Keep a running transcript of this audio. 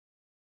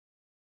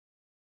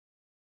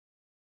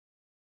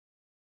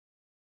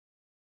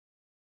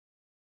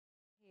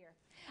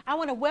I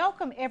want to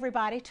welcome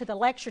everybody to the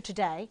lecture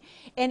today,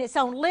 and it's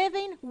on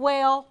living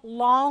well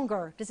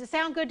longer. Does it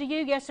sound good to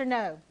you, yes or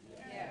no?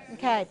 Yes.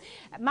 Okay.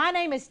 My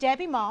name is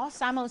Debbie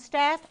Moss. I'm on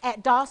staff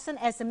at Dawson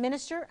as the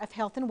Minister of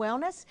Health and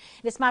Wellness.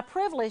 It's my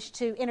privilege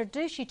to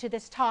introduce you to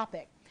this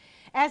topic.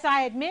 As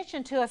I had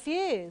mentioned to a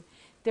few,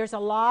 there's a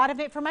lot of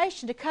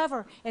information to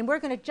cover, and we're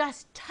going to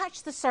just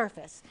touch the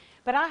surface.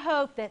 But I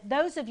hope that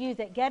those of you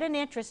that get an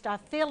interest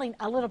of feeling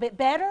a little bit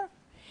better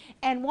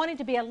and wanting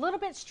to be a little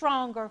bit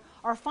stronger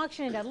or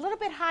functioning at a little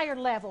bit higher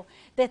level,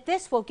 that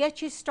this will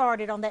get you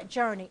started on that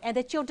journey and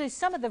that you'll do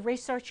some of the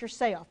research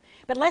yourself.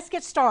 But let's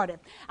get started.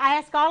 I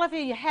ask all of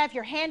you to have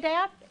your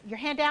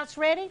handouts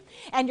ready,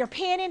 and your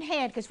pen in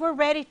hand, because we're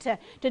ready to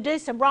do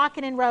some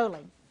rocking and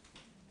rolling.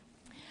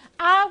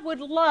 I would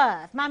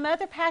love, my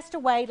mother passed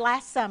away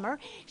last summer.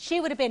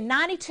 She would have been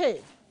 92.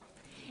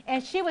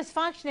 And she was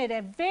functioning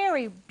at a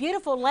very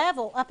beautiful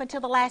level up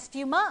until the last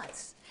few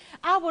months.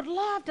 I would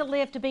love to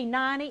live to be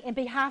 90 and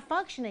be high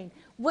functioning,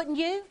 wouldn't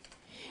you?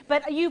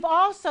 But you've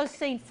also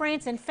seen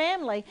friends and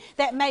family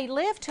that may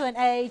live to an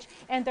age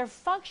and their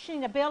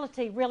functioning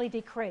ability really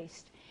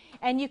decreased.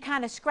 And you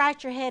kind of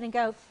scratch your head and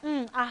go,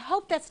 I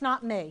hope that's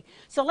not me.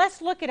 So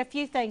let's look at a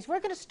few things. We're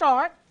going to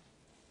start.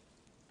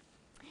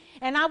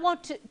 And I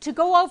want to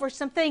go over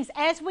some things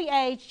as we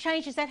age,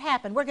 changes that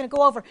happen. We're going to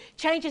go over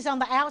changes on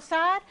the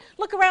outside.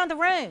 Look around the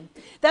room.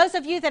 Those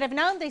of you that have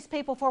known these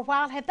people for a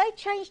while, have they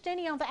changed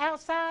any on the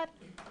outside?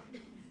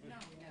 No.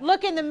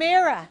 Look in the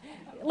mirror.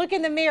 Look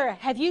in the mirror.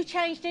 Have you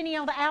changed any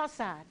on the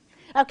outside?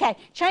 Okay,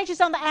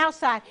 changes on the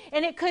outside,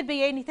 and it could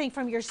be anything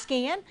from your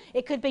skin,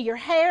 it could be your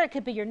hair, it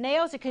could be your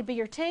nails, it could be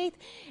your teeth.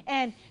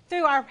 And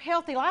through our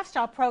healthy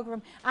lifestyle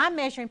program, I'm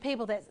measuring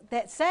people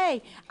that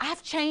say,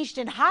 I've changed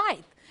in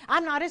height.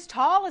 I'm not as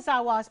tall as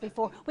I was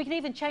before. We can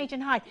even change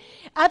in height.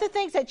 Other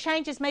things that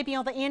changes maybe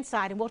on the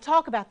inside, and we'll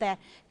talk about that.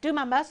 Do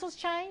my muscles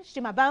change? Do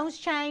my bones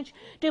change?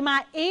 Do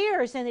my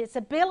ears and its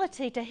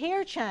ability to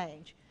hear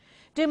change?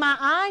 Do my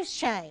eyes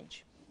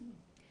change?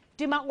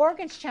 Do my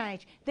organs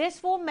change?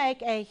 This will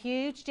make a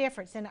huge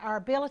difference in our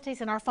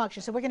abilities and our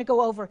functions. So we're going to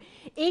go over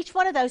each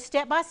one of those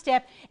step by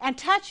step and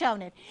touch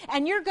on it.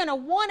 And you're going to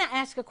want to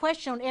ask a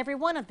question on every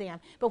one of them.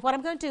 But what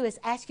I'm going to do is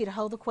ask you to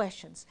hold the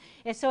questions.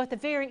 And so at the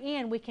very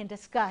end, we can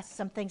discuss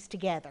some things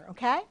together,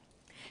 okay?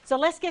 So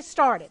let's get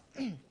started.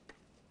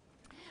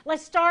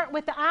 Let's start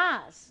with the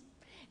eyes.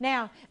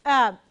 Now,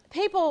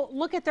 people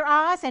look at their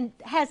eyes, and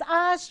has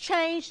eyes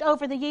changed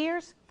over the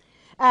years?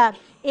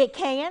 It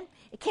can.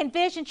 Can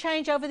vision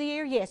change over the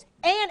year? Yes.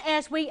 And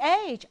as we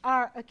age,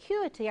 our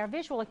acuity, our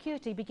visual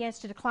acuity begins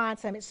to decline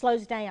some. It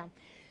slows down.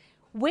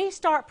 We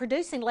start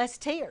producing less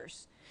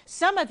tears.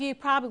 Some of you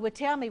probably would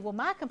tell me, well,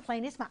 my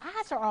complaint is my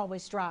eyes are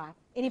always dry.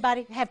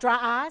 Anybody have dry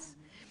eyes?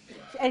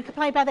 And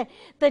complain about that?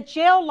 The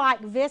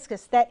gel-like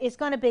viscous that is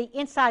going to be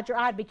inside your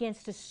eye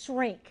begins to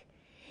shrink.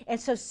 And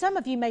so some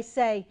of you may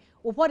say,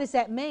 well, what does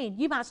that mean?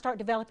 You might start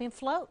developing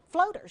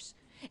floaters.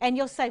 And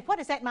you'll say, what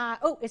is that, my eye?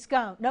 Oh, it's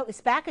gone. No,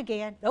 it's back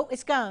again. No,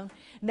 it's gone.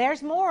 And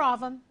there's more of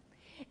them.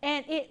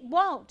 And it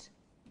won't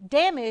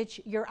damage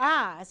your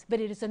eyes, but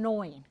it is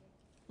annoying.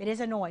 It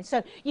is annoying.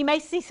 So you may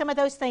see some of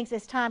those things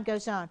as time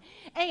goes on.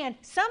 And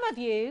some of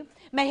you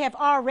may have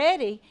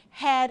already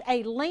had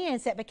a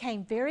lens that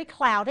became very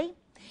cloudy.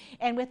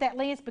 And with that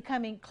lens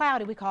becoming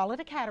cloudy, we call it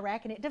a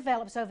cataract, and it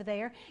develops over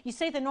there. You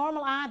see the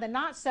normal eye, the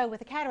not so with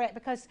the cataract,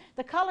 because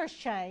the color's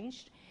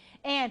changed.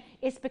 And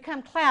it's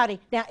become cloudy.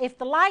 Now, if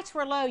the lights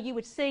were low, you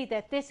would see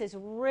that this is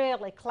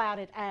really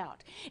clouded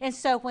out. And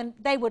so when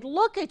they would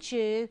look at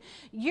you,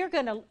 you're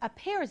going to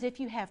appear as if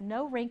you have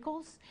no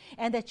wrinkles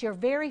and that you're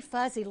very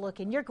fuzzy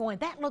looking. You're going,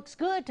 that looks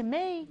good to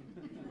me.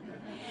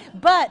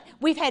 But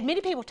we've had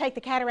many people take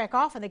the cataract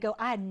off and they go,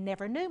 I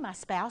never knew my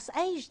spouse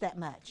aged that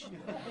much.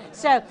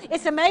 So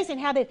it's amazing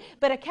how they,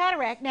 but a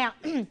cataract, now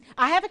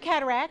I have a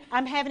cataract.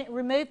 I'm having it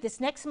removed this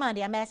next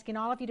Monday. I'm asking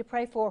all of you to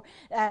pray for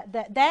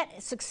that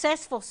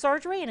successful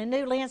surgery and a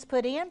new lens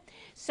put in.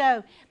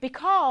 So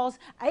because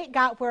it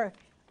got where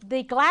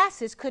the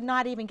glasses could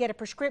not even get a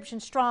prescription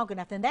strong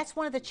enough. And that's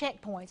one of the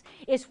checkpoints,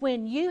 is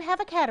when you have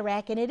a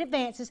cataract and it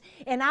advances,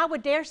 and I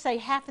would dare say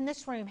half in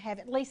this room have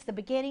at least the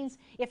beginnings,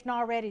 if not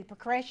already the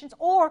progressions,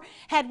 or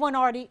had one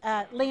already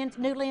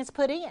new lens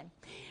put in.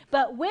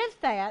 But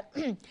with that,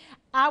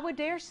 I would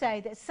dare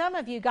say that some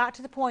of you got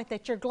to the point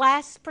that your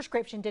glass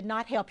prescription did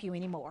not help you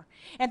anymore.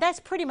 And that's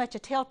pretty much a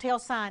telltale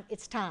sign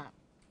it's time.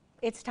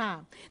 It's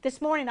time. This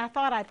morning I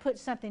thought I'd put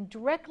something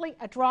directly,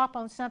 a drop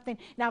on something,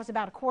 and I was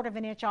about 1/4 of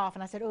an inch off,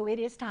 and I said, oh, it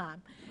is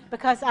time,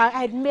 because I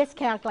had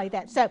miscalculated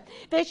that. So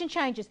vision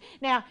changes.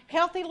 Now,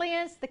 healthy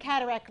lens, the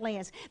cataract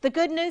lens. The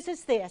good news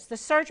is this. The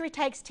surgery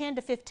takes 10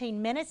 to 15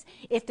 minutes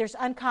if there's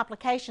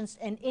uncomplications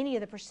in any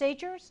of the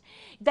procedures.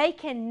 They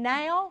can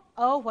now,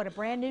 oh, what a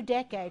brand new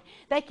decade,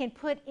 they can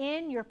put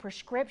in your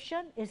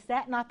prescription. Is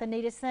that not the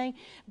neatest thing?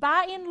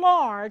 By and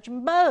large,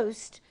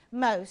 most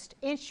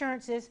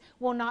insurances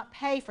will not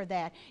pay for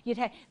that.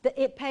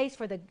 It pays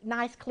for the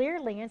nice clear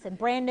lens and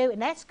brand new,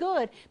 and that's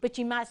good, but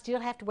you might still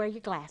have to wear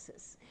your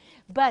glasses.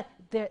 But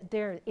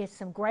there is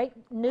some great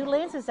new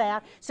lenses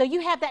out, so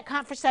you have that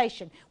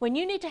conversation. When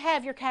you need to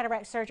have your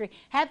cataract surgery,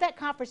 have that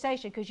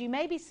conversation, because you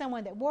may be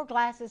someone that wore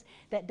glasses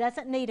that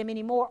doesn't need them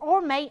anymore,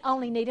 or may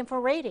only need them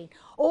for reading,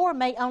 or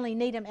may only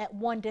need them at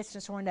one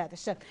distance or another.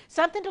 So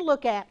something to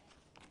look at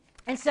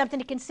and something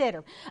to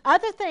consider.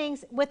 Other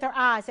things with our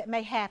eyes that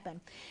may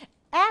happen.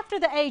 After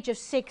the age of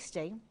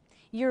 60,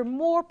 you're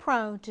more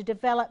prone to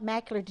develop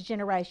macular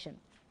degeneration.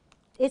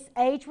 It's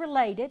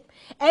age-related.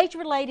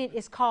 Age-related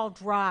is called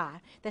dry.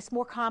 That's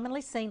more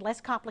commonly seen,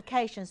 less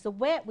complications. The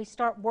wet we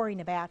start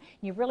worrying about,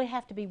 and you really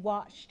have to be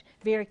watched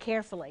very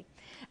carefully.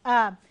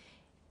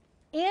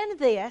 In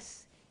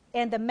this,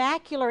 and the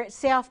macular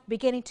itself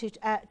beginning to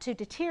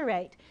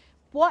deteriorate,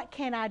 what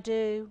can I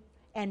do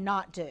and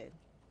not do?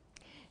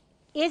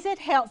 Is it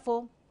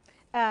helpful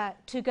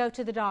to go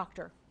to the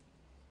doctor?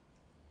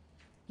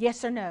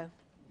 Yes or no?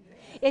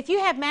 If you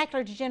have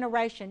macular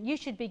degeneration, you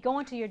should be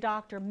going to your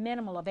doctor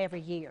minimal of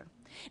every year.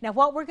 Now,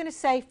 what we're going to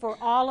say for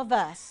all of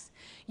us,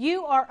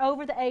 you are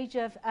over the age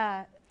of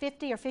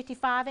 50 or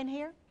 55 in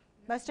here?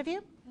 Most of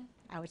you?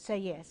 I would say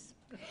yes.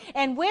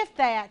 And with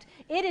that,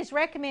 it is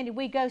recommended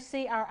we go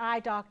see our eye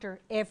doctor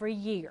every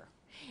year.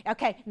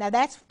 Okay, now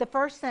that's the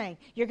first thing.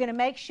 You're going to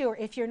make sure,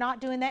 if you're not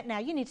doing that now,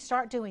 you need to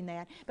start doing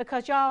that.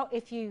 Because y'all,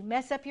 if you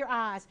mess up your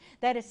eyes,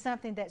 that is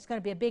something that's going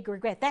to be a big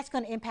regret. That's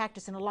going to impact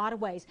us in a lot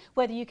of ways.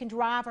 Whether you can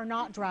drive or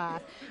not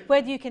drive,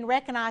 whether you can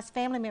recognize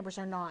family members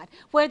or not,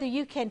 whether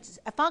you can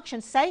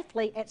function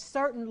safely at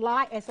certain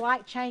light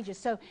changes.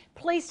 So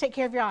please take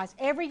care of your eyes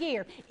every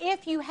year.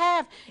 If you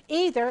have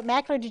either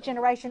macular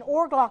degeneration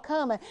or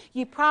glaucoma,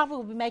 you probably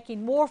will be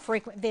making more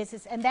frequent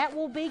visits, and that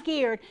will be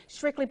geared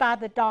strictly by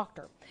the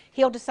doctor.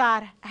 He'll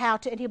decide how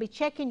to, and he'll be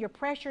checking your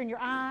pressure in your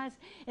eyes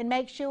and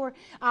make sure.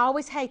 I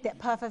always hate that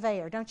puff of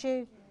air, don't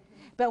you?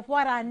 But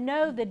what I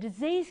know the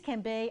disease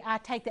can be, I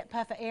take that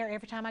puff of air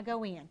every time I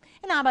go in.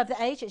 And I'm of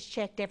the age it's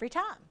checked every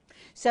time.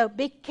 So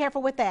be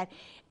careful with that.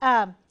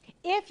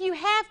 If you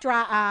have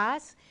dry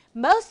eyes,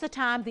 most of the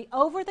time the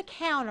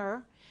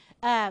over-the-counter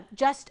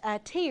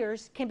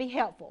tears can be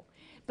helpful.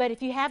 But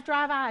if you have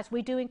dry eyes,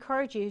 we do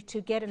encourage you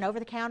to get an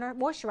over-the-counter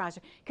moisturizer,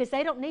 because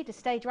they don't need to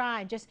stay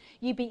dry and just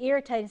you be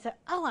irritated and say,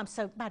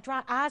 oh, my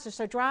eyes are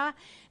so dry,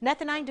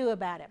 nothing I can do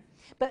about it.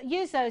 But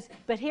use those.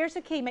 But here's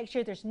the key: make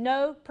sure there's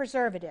no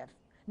preservative.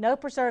 No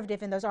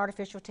preservative in those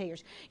artificial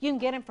tears. You can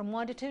get them from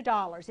 $1 to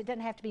 $2. It doesn't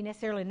have to be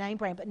necessarily a name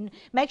brand, but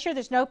make sure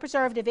there's no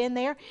preservative in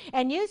there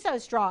and use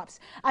those drops.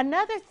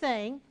 Another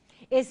thing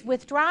is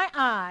with dry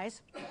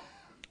eyes,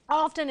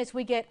 often as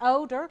we get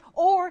older,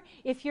 or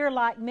if you're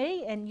like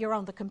me and you're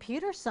on the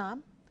computer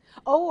some,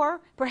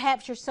 or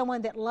perhaps you're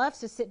someone that loves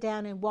to sit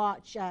down and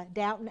watch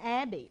Downton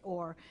Abbey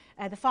or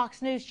the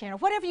Fox News channel,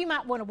 whatever you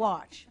might want to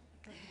watch.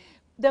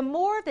 The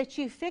more that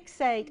you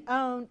fixate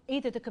on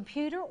either the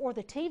computer or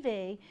the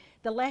TV,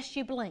 the less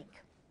you blink.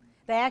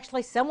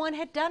 Someone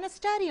had done a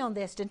study on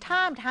this and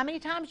timed how many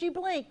times you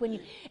blink. When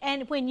you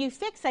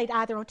fixate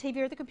either on TV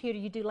or the computer,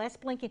 you do less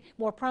blinking,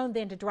 more prone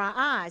then to dry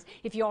eyes.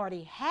 If you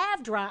already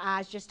have dry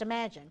eyes, just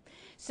imagine.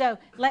 So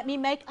let me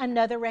make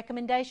another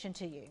recommendation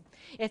to you.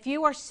 If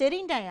you are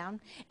sitting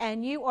down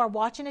and you are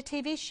watching a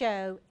TV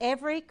show,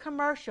 every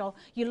commercial,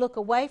 you look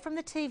away from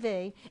the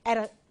TV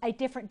at a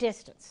different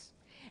distance.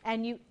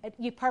 And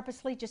you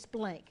purposely just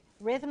blink,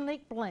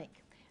 rhythmic blink.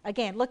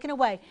 Again, looking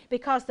away,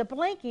 because the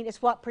blinking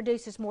is what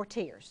produces more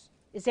tears.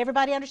 Does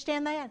everybody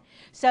understand that?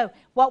 So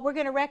what we're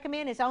going to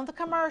recommend is on the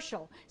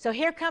commercial. So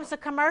here comes the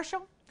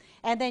commercial,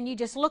 and then you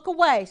just look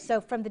away.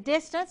 So from the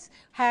distance,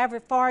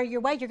 however far you're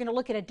away, you're going to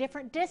look at a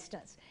different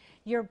distance.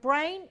 Your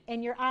brain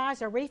and your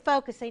eyes are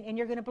refocusing, and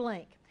you're going to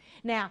blink.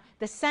 Now,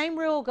 the same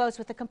rule goes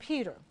with the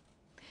computer.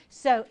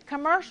 So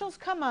commercials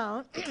come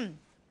on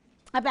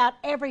about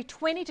every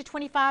 20 to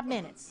 25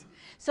 minutes.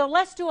 So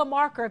let's do a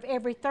marker of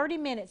every 30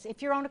 minutes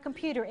if you're on a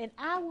computer, and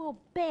I will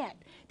bet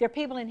there are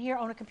people in here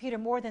on a computer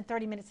more than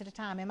 30 minutes at a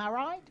time. Am I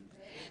right?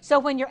 So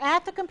when you're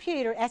at the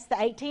computer, that's the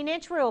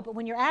 18-inch rule, but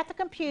when you're at the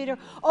computer,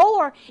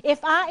 or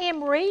if I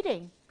am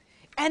reading,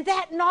 and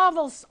that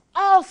novel's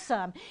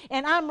awesome,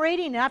 and I'm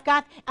reading, and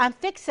I'm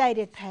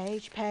fixated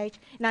page,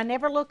 and I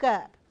never look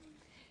up.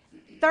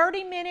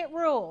 30-minute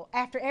rule.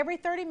 After every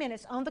 30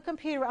 minutes on the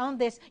computer on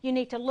this, you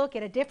need to look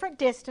at a different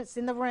distance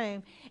in the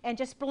room and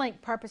just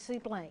blink, purposely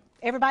blink.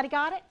 Everybody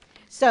got it?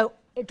 So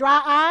dry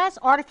eyes,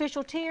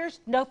 artificial tears,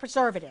 no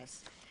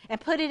preservatives.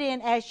 And put it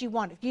in as you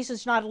want it. Usually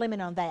there's not a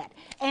limit on that.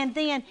 And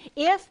then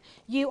if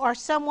you are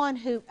someone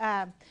who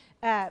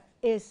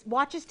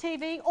watches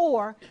TV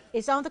or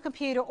is on the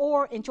computer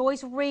or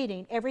enjoys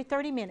reading every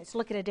 30 minutes,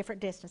 look at a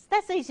different distance.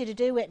 That's easy to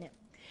do, isn't it?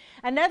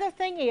 Another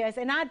thing is,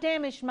 and I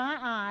damaged my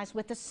eyes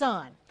with the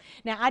sun.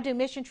 Now, I do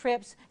mission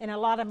trips, and a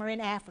lot of them are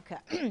in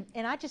Africa,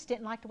 and I just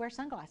didn't like to wear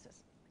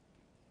sunglasses.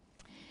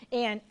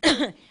 And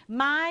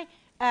my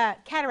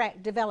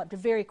cataract developed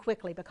very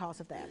quickly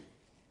because of that.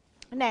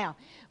 Now,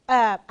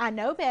 I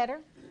know better,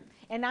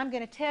 and I'm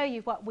going to tell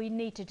you what we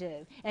need to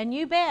do. And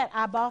you bet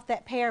I bought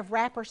that pair of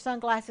wrapper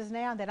sunglasses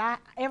now that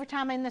every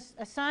time I'm in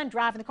the sun,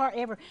 driving the car,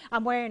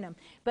 I'm wearing them,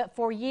 but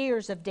for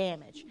years of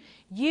damage.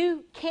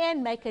 You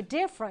can make a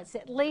difference,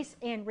 at least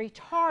in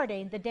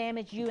retarding the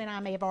damage you and I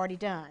may have already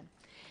done.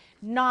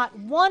 Not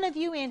one of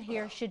you in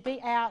here should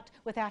be out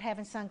without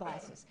having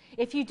sunglasses.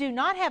 If you do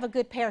not have a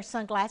good pair of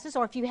sunglasses,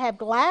 or if you have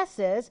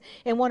glasses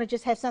and want to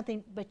just have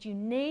something, but you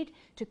need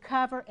to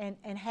cover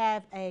and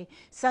have a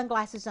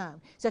sunglasses on.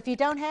 So if you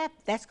don't have,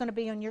 that's going to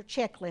be on your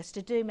checklist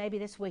to do maybe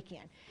this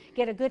weekend.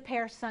 Get a good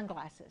pair of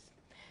sunglasses.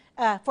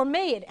 For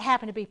me, it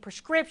happened to be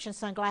prescription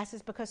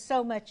sunglasses because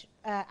so much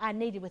I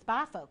needed with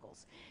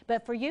bifocals.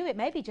 But for you, it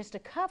may be just a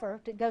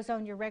cover that goes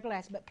on your regular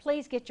glasses. But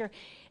please get your,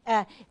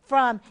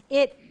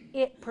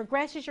 it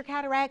progresses your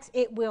cataracts.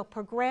 It will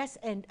progress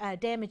and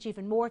damage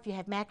even more if you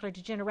have macular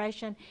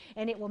degeneration,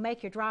 and it will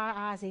make your dry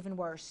eyes even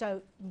worse.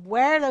 So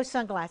wear those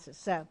sunglasses.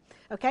 So,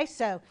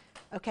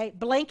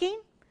 blinking,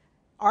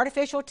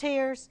 artificial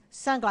tears,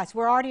 sunglasses.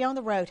 We're already on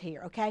the road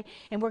here, okay?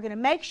 And we're going to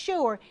make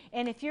sure,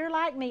 and if you're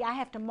like me, I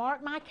have to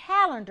mark my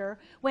calendar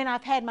when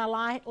I've had my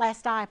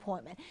last eye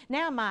appointment.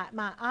 Now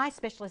my eye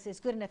specialist is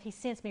good enough, he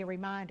sends me a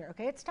reminder,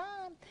 okay, it's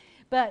time.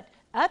 But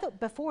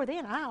before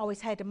then, I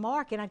always had to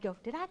mark, and I'd go,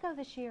 did I go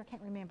this year? I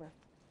can't remember.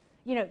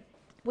 You know,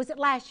 was it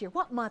last year?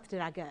 What month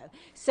did I go?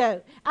 So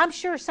I'm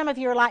sure some of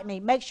you are like me.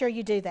 Make sure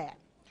you do that.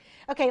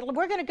 Okay,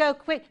 we're going to go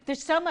quick.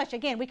 There's so much.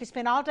 Again, we could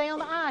spend all day on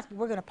the eyes, but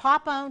we're going to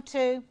pop on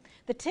to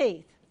the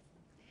teeth.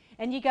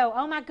 And you go,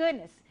 oh my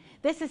goodness,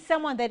 this is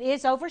someone that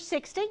is over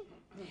 60,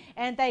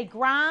 and they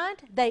grind,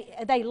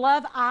 they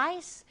love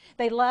ice,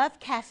 they love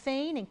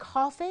caffeine and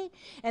coffee,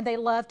 and they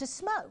love to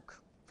smoke.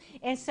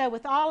 And so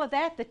with all of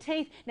that, the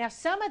teeth, now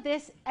some of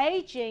this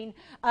aging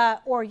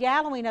or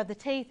yellowing of the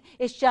teeth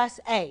is just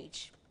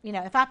age. You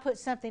know, if I put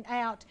something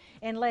out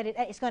and let it,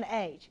 it's going to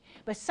age.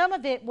 But some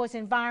of it was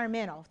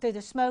environmental through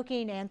the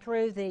smoking and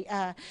through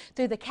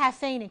the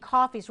caffeine, and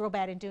coffee is real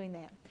bad in doing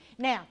that.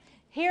 Now,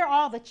 here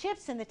all the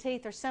chips in the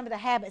teeth are some of the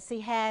habits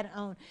he had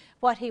on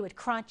what he would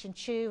crunch and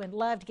chew and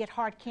love to get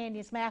hard candy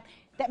in his mouth.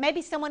 That may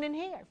be someone in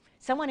here.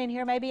 Someone in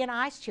here may be an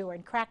ice chewer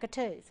and crack a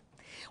tooth.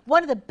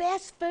 One of the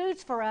best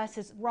foods for us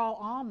is raw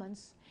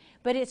almonds,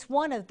 but it's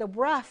one of the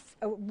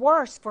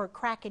worst for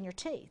cracking your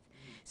teeth.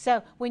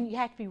 So when you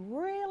have to be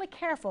really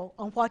careful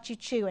on what you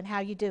chew and how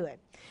you do it.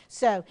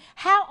 So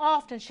how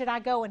often should I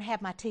go and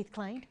have my teeth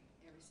cleaned?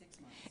 Every 6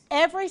 months.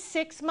 Every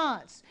 6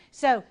 months.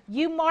 So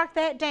you mark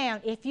that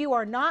down. If you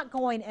are not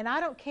going, and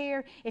I don't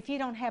care if you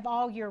don't have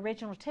all your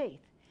original teeth.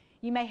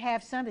 You may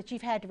have some that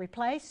you've had to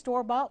replace,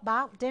 store-bought,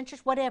 dentures,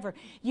 whatever.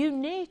 You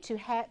need to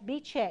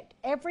be checked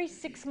every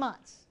 6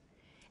 months.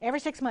 Every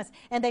 6 months,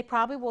 and they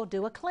probably will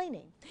do a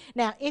cleaning.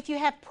 Now, if you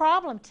have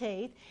problem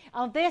teeth,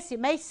 on this, you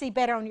may see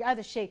better on your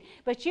other sheet,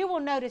 but you will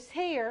notice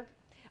here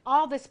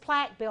all this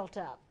plaque built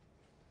up.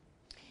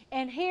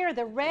 And here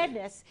the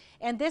redness,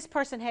 and this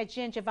person had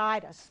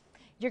gingivitis.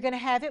 You're going to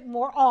have it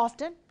more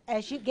often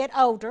as you get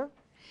older.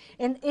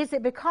 And is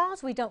it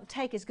because we don't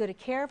take as good a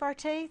care of our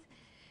teeth?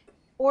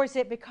 Or is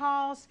it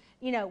because,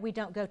 you know, we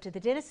don't go to the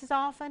dentist as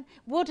often?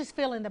 We'll just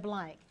fill in the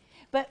blank.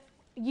 But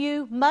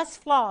you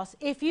must floss.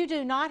 If you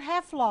do not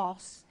have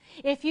floss,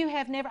 if you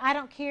have never, I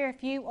don't care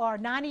if you are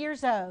 90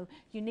 years old,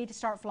 you need to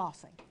start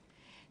flossing.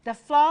 The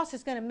floss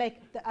is going to make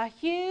a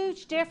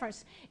huge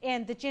difference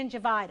in the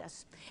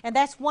gingivitis. And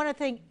that's one of the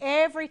things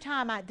every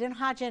time my dental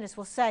hygienist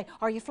will say,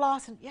 are you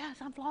flossing? Yes,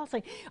 I'm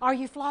flossing. Are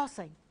you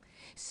flossing?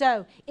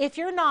 So if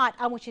you're not,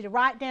 I want you to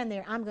write down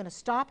there, I'm going to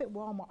stop at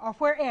Walmart or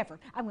wherever.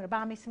 I'm going to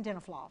buy me some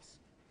dental floss.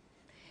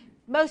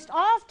 Most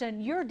often,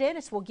 your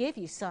dentist will give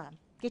you some,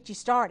 get you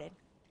started.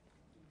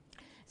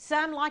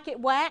 Some like it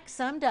waxed,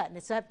 some doesn't.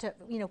 It's up to,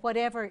 you know,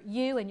 whatever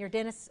you and your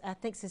dentist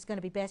thinks is going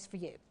to be best for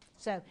you.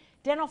 So,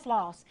 dental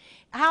floss.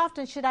 How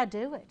often should I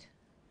do it?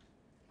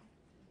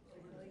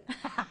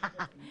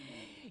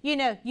 You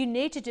know, you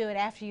need to do it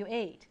after you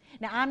eat.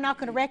 Now, I'm not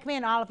going to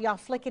recommend all of y'all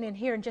flicking in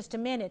here in just a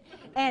minute.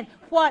 And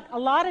what a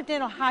lot of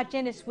dental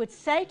hygienists would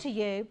say to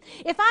you,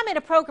 if I'm in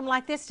a program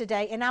like this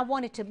today and I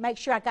wanted to make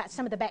sure I got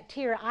some of the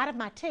bacteria out of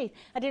my teeth,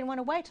 I didn't want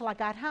to wait till I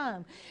got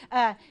home.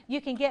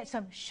 You can get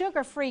some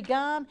sugar-free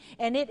gum,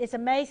 and it is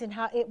amazing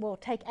how it will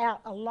take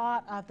out a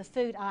lot of the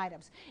food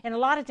items. And a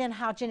lot of dental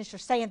hygienists are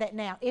saying that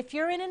now. If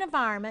you're in an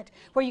environment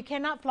where you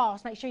cannot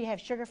floss, make sure you have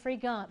sugar-free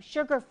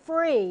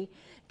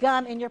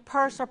gum in your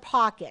purse or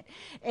pocket.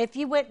 If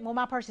you went, well,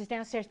 my purse is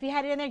downstairs. If you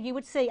had it in there, you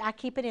would see I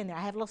keep it in there. I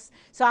have a little,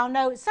 so I'll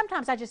know.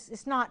 Sometimes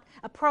it's not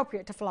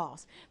appropriate to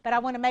floss, but I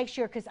want to make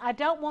sure because I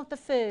don't want the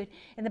food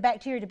and the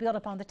bacteria to build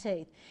up on the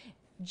teeth.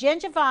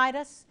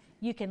 Gingivitis,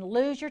 you can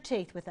lose your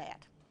teeth with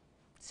that.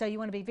 So you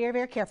want to be very,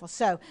 very careful.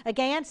 So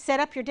again,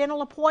 set up your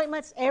dental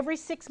appointments every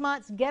 6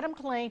 months, get them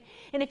clean.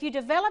 And if you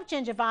develop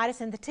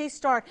gingivitis and the teeth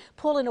start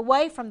pulling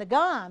away from the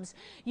gums,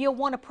 you'll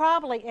want to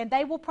probably, and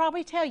they will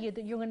probably tell you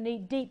that you're going to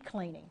need deep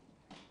cleaning.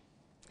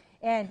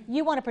 And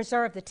you want to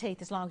preserve the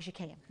teeth as long as you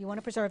can. You want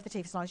to preserve the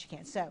teeth as long as you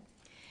can. So,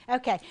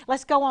 okay,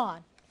 let's go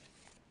on.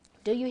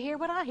 Do you hear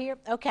what I hear?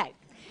 Okay.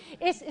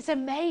 It's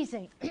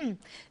amazing.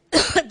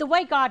 The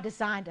way God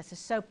designed us is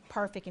so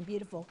perfect and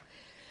beautiful.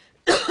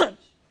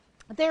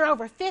 There are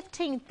over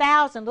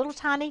 15,000 little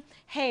tiny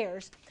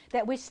hairs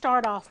that we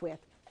start off with.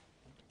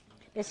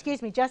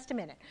 Excuse me just a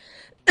minute.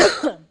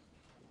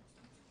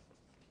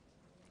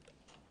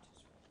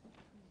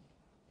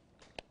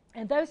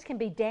 And those can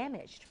be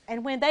damaged.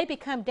 And when they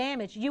become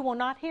damaged, you will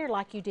not hear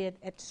like you did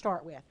at the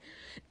start with.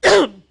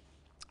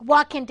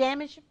 What can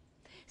damage them?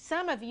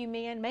 Some of you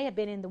men may have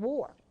been in the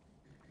war.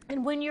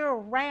 And when you're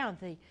around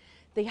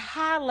the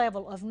high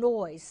level of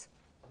noise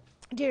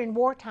during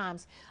war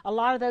times, a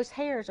lot of those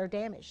hairs are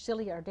damaged,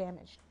 cilia are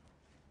damaged.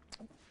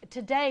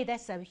 Today,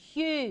 that's a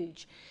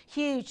huge,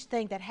 huge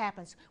thing that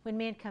happens when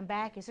men come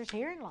back is there's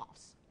hearing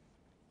loss.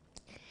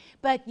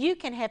 But you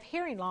can have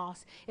hearing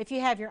loss if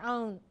you have your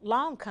own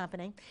lawn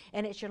company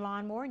and it's your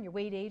lawnmower and your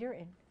weed eater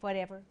and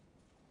whatever.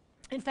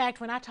 In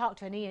fact, when I talked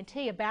to an ENT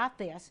about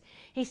this,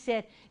 he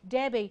said,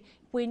 Debbie,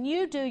 when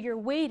you do your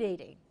weed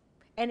eating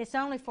and it's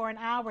only for an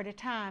hour at a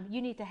time,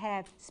 you need to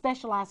have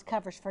specialized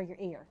covers for your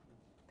ear.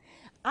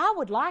 I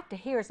would like to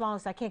hear as long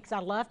as I can because I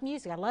love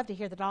music. I love to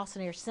hear the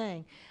Dawsonaires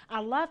sing.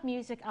 I love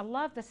music. I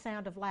love the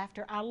sound of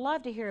laughter. I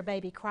love to hear a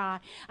baby cry.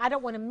 I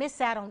don't want to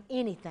miss out on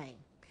anything.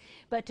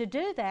 But to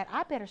do that,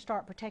 I better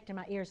start protecting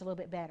my ears a little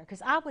bit better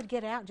because I would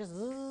get out and just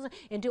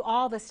and do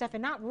all this stuff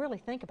and not really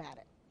think about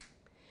it.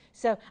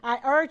 So I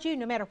urge you,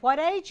 no matter what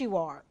age you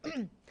are,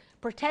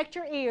 protect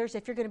your ears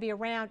if you're going to be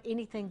around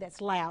anything that's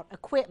loud,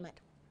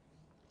 equipment,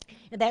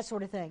 and that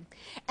sort of thing.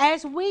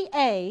 As we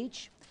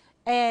age,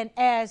 and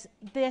as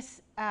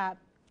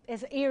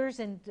ears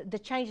and the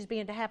changes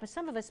begin to happen,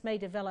 some of us may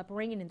develop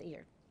ringing in the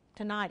ear,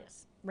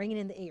 tinnitus, ringing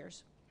in the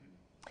ears.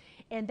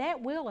 And that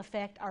will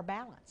affect our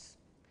balance.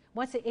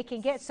 Once it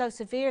can get so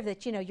severe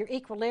that, you know, your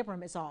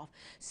equilibrium is off.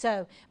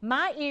 So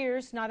my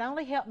ears not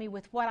only help me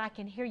with what I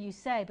can hear you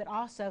say, but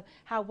also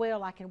how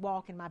well I can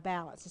walk in my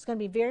balance. It's going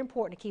to be very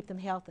important to keep them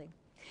healthy.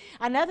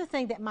 Another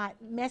thing that might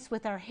mess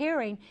with our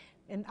hearing,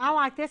 and I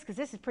like this because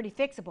this is pretty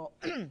fixable.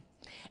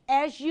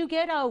 As you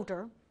get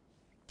older,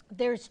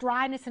 there's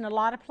dryness in a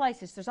lot of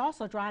places. There's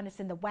also dryness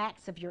in the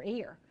wax of your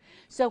ear.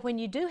 So when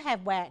you do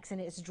have wax and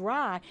it's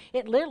dry,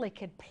 it literally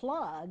could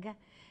plug.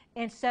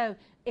 And so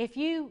if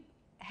you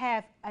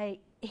have a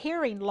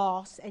hearing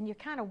loss and you're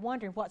kind of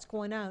wondering what's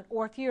going on,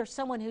 or if you're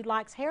someone who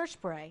likes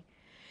hairspray,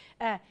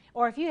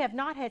 or if you have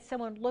not had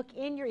someone look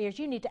in your ears,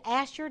 you need to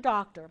ask your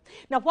doctor.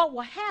 Now what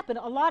will happen,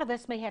 a lot of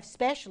us may have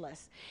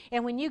specialists,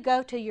 and when you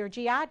go to your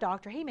GI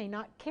doctor, he may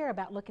not care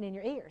about looking in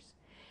your ears.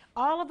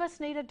 All of us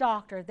need a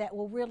doctor that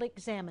will really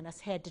examine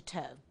us head to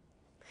toe.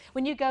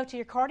 When you go to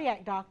your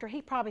cardiac doctor,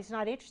 he probably is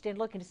not interested in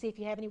looking to see if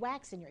you have any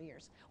wax in your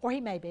ears, or he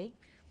may be.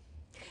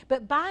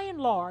 But by and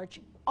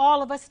large,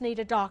 all of us need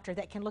a doctor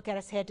that can look at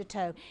us head to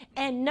toe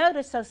and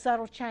notice those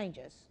subtle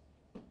changes.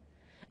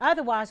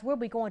 Otherwise, we'll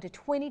be going to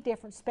 20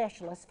 different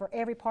specialists for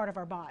every part of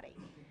our body.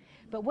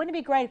 But wouldn't it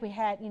be great if we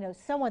had, you know,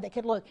 someone that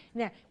could look.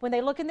 Now, when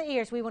they look in the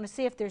ears, we want to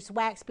see if there's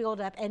wax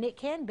buildup, and it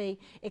can be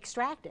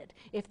extracted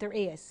if there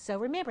is. So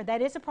remember,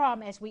 that is a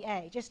problem as we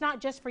age. It's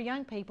not just for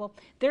young people.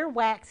 Their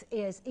wax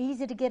is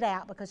easy to get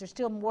out because there's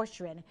still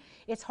moisture in it.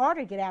 It's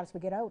harder to get out as we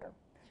get older.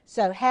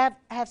 So have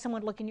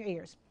someone look in your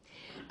ears.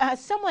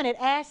 Someone had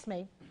asked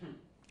me,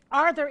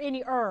 are there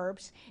any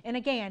herbs? And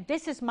again,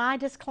 this is my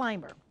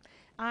disclaimer.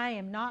 I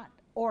am not,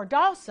 or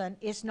Dawson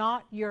is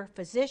not your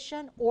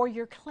physician or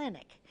your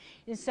clinic.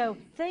 And so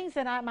things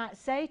that I might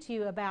say to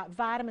you about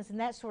vitamins and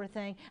that sort of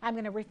thing, I'm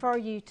going to refer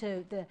you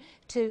to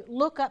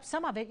look up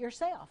some of it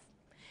yourself.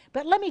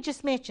 But let me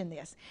just mention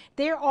this.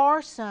 There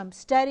are some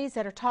studies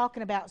that are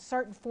talking about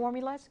certain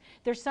formulas.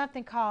 There's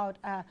something called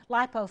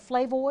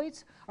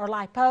lipoflavoids or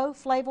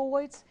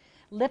lipoflavoids,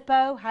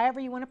 lipo, however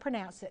you want to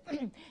pronounce it,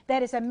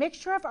 that is a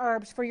mixture of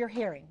herbs for your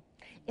hearing.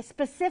 It's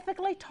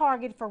specifically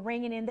targeted for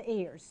ringing in the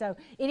ears. So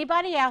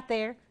anybody out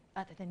there,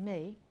 other than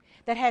me,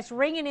 that has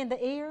ringing in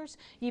the ears,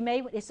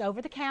 it's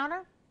over the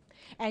counter,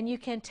 and you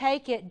can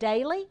take it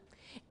daily,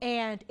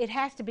 and it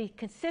has to be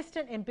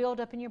consistent and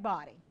build up in your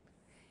body.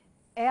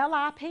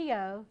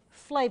 LIPO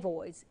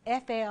flavoids,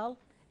 FLAVOIDS.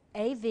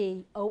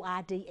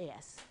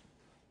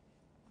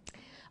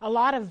 A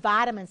lot of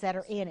vitamins that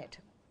are in it.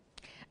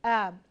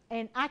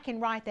 And I can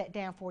write that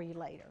down for you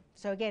later.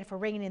 So again, for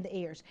ringing in the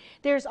ears.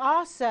 There's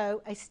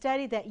also a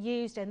study that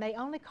used, and they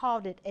only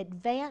called it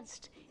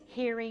Advanced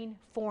Hearing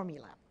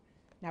Formula.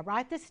 Now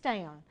write this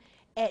down.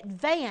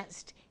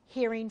 Advanced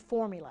Hearing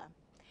Formula.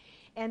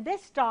 And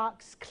this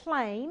doc's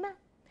claim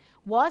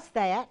was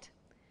that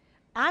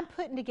I'm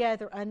putting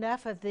together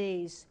enough of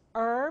these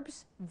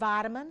herbs,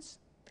 vitamins,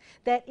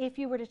 that if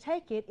you were to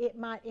take it, it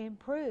might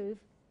improve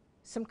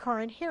some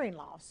current hearing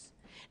loss.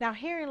 Now,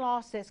 hearing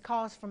loss that's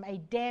caused from a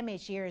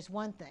damaged ear is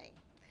one thing,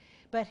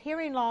 but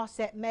hearing loss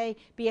that may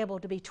be able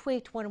to be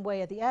tweaked one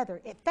way or the other,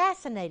 it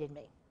fascinated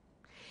me.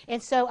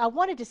 And so I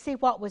wanted to see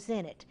what was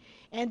in it.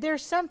 And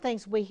there's some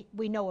things we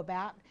know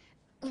about.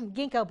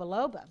 Ginkgo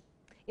biloba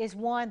is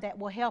one that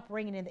will help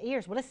ringing in the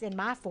ears. Well, it's in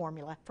my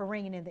formula for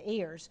ringing in the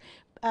ears.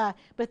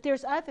 But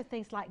there's other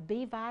things like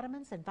B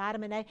vitamins and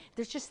vitamin A.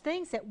 There's just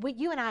things that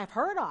you and I have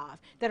heard of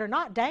that are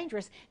not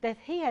dangerous that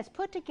he has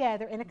put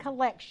together in a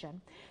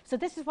collection. So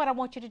this is what I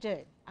want you to do.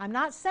 I'm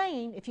not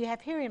saying if you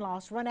have hearing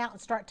loss, run out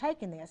and start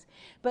taking this,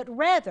 but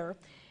rather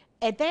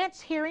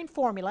advanced hearing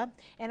formula,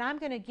 and I'm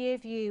going to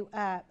give you,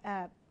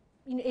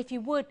 if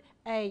you would,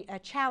 a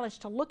challenge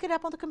to look it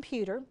up on the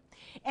computer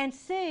and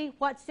see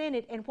what's in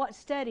it and what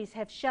studies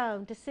have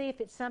shown to see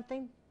if it's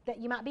something that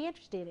you might be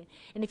interested in.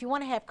 And if you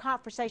want to have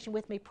conversation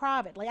with me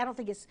privately, I don't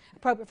think it's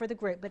appropriate for the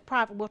group, but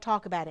private, we'll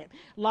talk about it.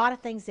 A lot of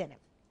things in it.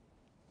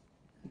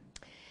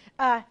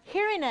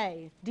 Hearing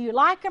aid, do you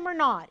like them or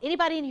not?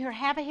 Anybody in here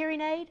have a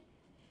hearing aid?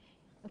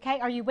 Okay,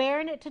 are you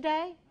wearing it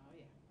today? Oh,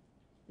 yeah.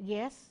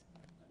 Yes.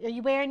 Are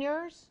you wearing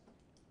yours?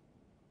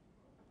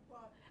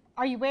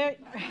 Are you wearing?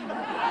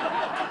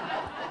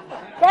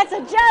 That's a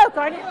joke,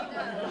 aren't it?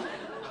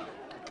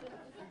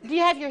 Do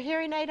you have your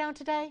hearing aid on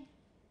today?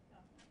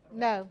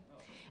 No.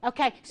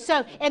 Okay,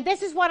 so, and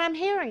this is what I'm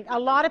hearing. A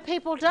lot of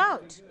people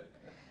don't.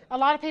 A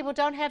lot of people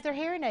don't have their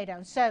hearing aid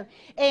on. So,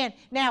 and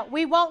now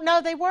we won't know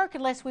they work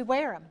unless we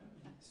wear them.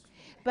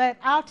 But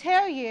I'll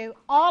tell you,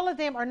 all of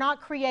them are not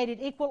created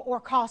equal or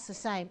cost the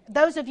same.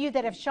 Those of you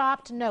that have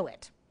shopped know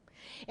it.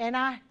 And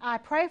I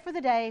pray for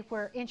the day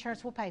where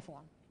insurance will pay for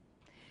them.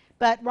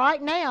 But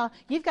right now,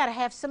 you've got to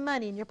have some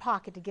money in your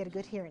pocket to get a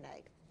good hearing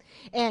aid.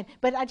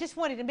 But I just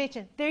wanted to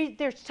mention,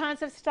 there's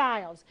tons of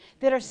styles.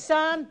 There are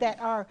some that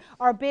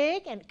are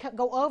big and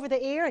go over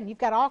the ear, and you've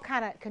got all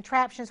kind of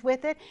contraptions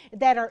with it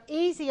that are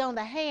easy on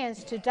the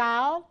hands to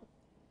dial.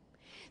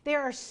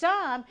 There are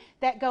some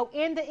that go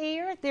in the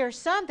ear. There are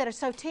some that are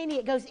so teeny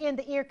it goes in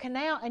the ear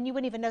canal, and you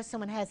wouldn't even know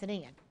someone has it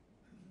in.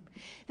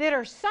 There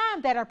are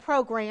some that are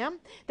programmed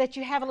that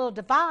you have a little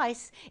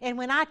device, and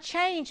when I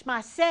change my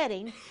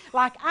setting,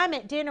 like I'm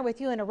at dinner with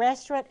you in a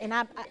restaurant, and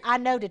I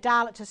know to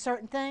dial it to a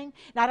certain thing,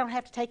 and I don't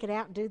have to take it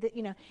out and do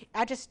that,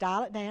 I just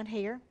dial it down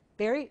here.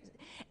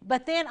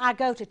 But then I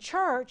go to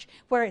church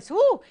where it's,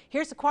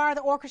 here's the choir,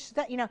 the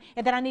orchestra, and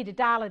then I need to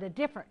dial it a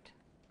different.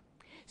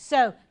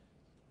 So,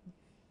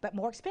 but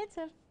more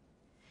expensive.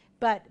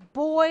 But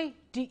boy,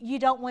 you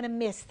don't want to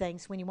miss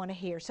things when you want to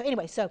hear. So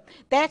anyway, so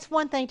that's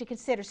one thing to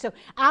consider. So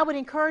I would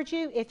encourage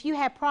you, if you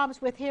have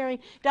problems with hearing,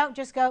 don't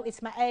just go,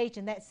 it's my age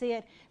and that's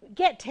it.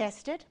 Get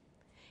tested.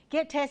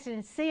 Get tested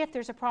and see if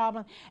there's a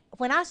problem.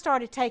 When I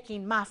started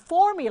taking my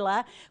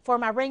formula for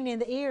my ringing in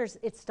the ears,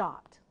 it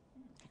stopped.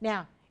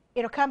 Now,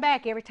 it'll come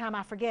back every time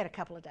I forget a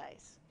couple of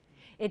days.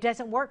 It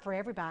doesn't work for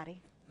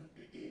everybody.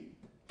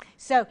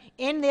 So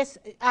in this,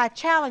 I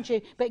challenge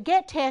you, but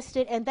get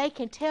tested, and they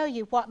can tell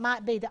you what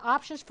might be the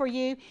options for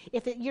you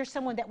if you're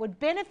someone that would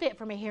benefit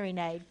from a hearing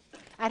aid.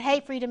 I'd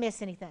hate for you to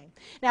miss anything.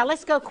 Now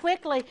let's go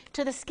quickly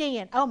to the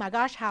skin. Oh my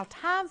gosh, how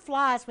time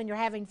flies when you're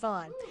having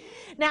fun.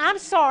 Now I'm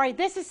sorry,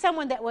 this is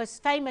someone that was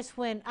famous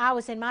when I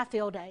was in my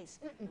field days.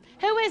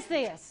 Who is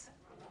this?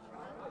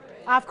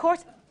 Of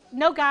course,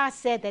 no guy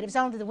said that. It was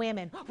only the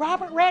women.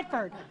 Robert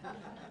Redford.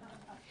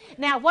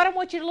 Now what I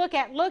want you to look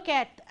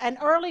at an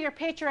earlier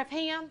picture of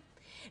him.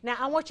 Now,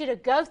 I want you to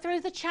go through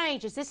the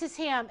changes. This is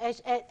him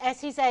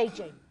as he's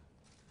aging.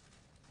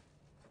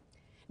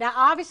 Now,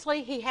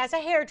 obviously, he has a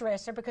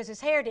hairdresser because his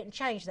hair didn't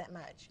change that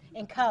much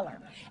in color,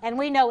 and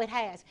we know it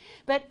has.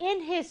 But in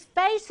his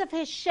face of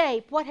his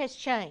shape, what has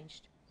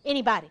changed?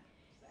 Anybody?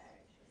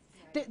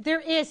 There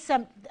is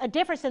a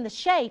difference in the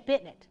shape,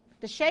 isn't it?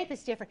 The shape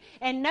is different.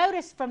 And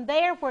notice from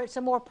there where it's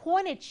a more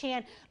pointed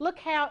chin, look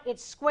how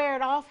it's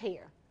squared off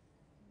here.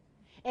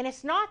 And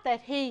it's not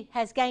that he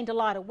has gained a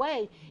lot of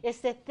weight, it's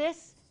that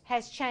this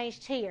has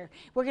changed here.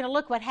 We're going to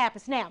look what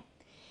happens. Now,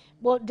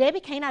 well, Debbie,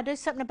 can't I do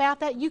something about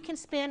that? You can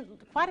spend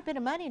quite a bit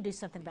of money and do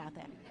something about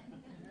that.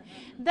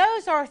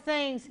 Those are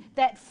things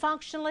that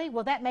functionally,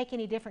 will that make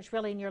any difference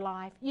really in your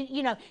life?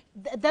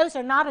 Those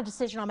are not a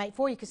decision I'll make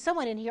for you because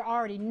someone in here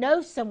already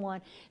knows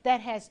someone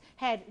that has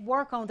had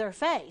work on their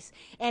face.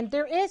 And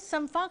there is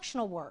some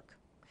functional work.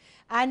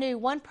 I knew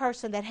one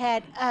person that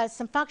had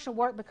some functional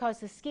work because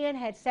the skin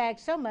had sagged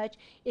so much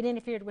it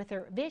interfered with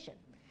her vision.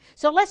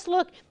 So let's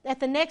look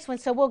at the next one.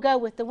 So we'll go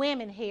with the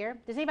women here.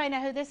 Does anybody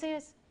know who this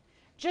is?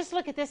 Just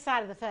look at this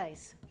side of the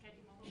face.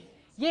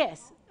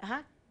 Yes.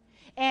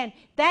 And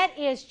that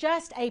is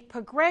just a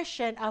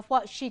progression of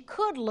what she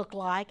could look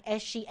like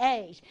as she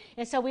aged.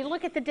 And so we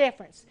look at the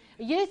difference.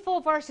 A youthful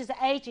versus an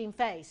aging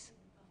face.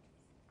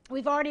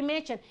 We've already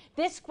mentioned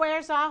this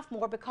squares off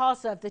more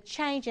because of the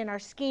change in our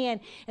skin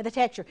and the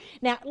texture.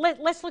 Now,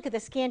 let's look at the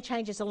skin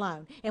changes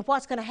alone and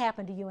what's going to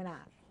happen to you and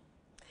I.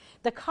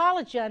 The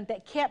collagen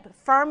that kept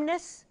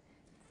firmness,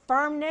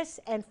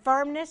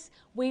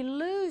 we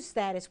lose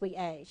that as we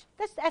age.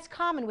 That's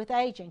common with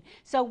aging.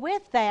 So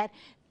with that,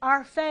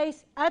 our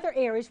face, other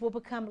areas will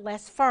become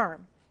less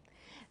firm.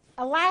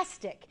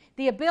 Elastic,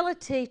 the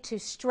ability to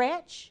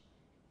stretch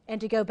and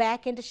to go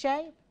back into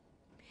shape.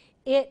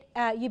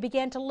 You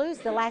begin to lose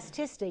the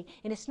elasticity.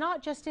 And it's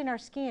not just in our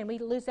skin. We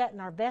lose that in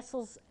our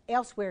vessels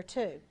elsewhere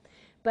too.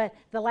 but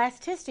the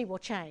elasticity will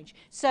change.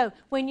 So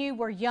when you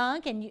were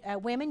young and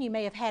women, you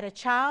may have had a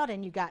child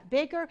and you got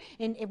bigger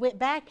and it went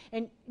back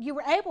and you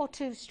were able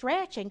to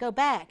stretch and go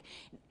back.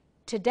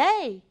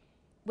 Today,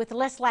 with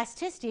less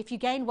elasticity, if you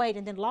gain weight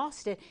and then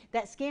lost it,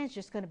 that skin's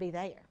just going to be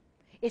there.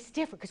 It's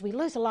different because we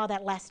lose a lot of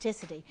that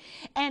elasticity.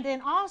 And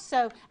then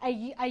also,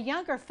 a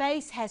younger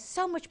face has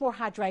so much more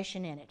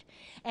hydration in it.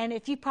 And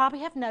if you probably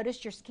have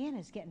noticed, your skin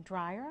is getting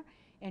drier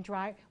and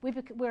drier.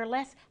 We're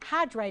less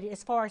hydrated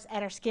as far as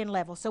at our skin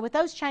level. So with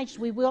those changes,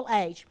 we will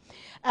age.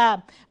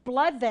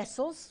 Blood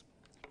vessels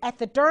at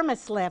the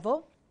dermis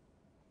level,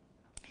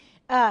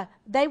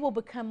 they will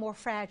become more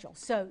fragile.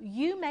 So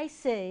you may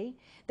see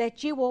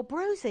that you will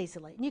bruise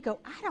easily. And you go,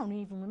 I don't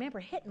even remember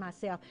hitting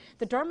myself.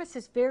 The dermis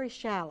is very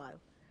shallow.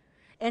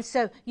 And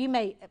so you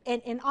may,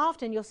 and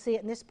often you'll see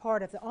it in this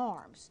part of the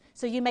arms.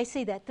 So you may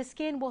see that the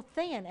skin will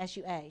thin as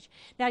you age.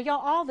 Now,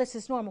 y'all, all this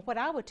is normal. What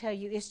I would tell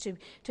you is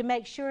to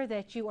make sure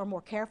that you are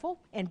more careful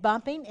and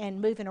bumping and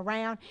moving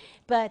around.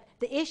 But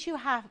the issue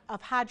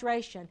of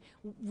hydration,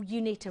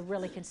 you need to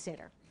really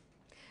consider.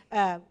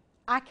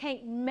 I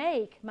can't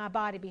make my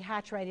body be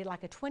hydrated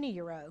like a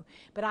 20-year-old,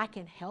 but I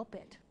can help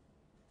it.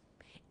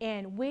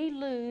 And we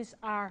lose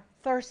our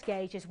thirst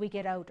gauge as we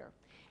get older.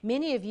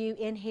 Many of you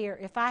in here,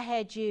 if I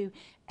had you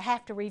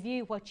have to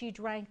review what you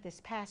drank this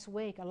past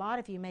week, a lot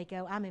of you may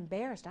go, I'm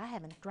embarrassed, I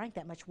haven't drank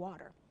that much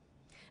water.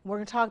 And we're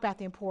going to talk about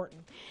the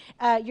important.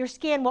 Your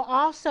skin will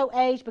also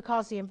age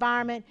because of the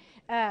environment.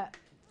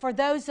 For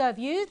those of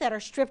you that are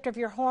stripped of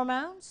your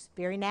hormones,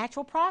 very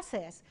natural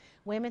process.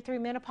 Women through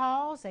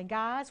menopause and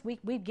guys,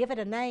 we give it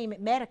a name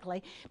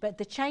medically, but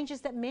the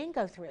changes that men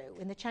go through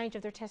and the change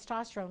of their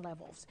testosterone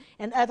levels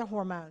and other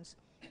hormones.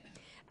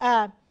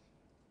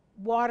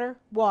 Water,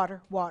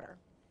 water, water.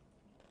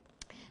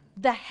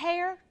 The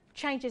hair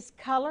changes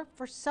color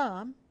for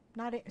some.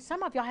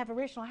 Some of y'all have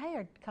original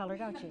hair color,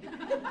 don't you?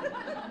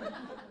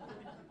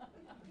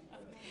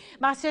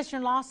 My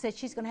sister-in-law said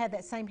she's going to have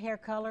that same hair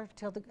color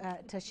till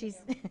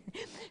she's...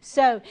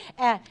 So,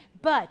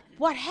 but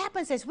what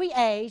happens as we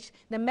age,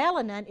 the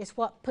melanin is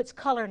what puts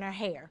color in our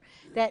hair.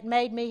 That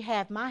made me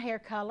have my hair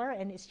color,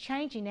 and it's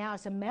changing now.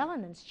 As the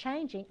melanin's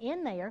changing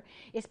in there,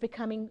 it's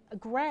becoming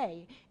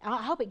gray.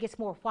 I hope it gets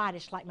more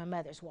whitish like my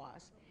mother's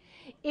was.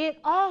 It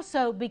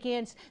also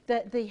begins,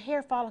 the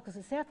hair follicles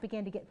itself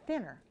begin to get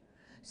thinner.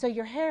 So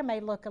your hair may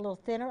look a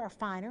little thinner or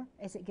finer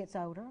as it gets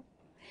older.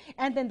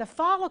 And then the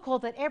follicle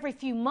that every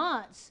few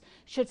months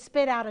should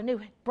spit out a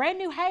brand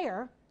new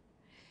hair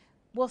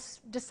will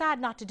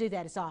decide not to do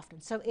that as often.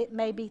 So it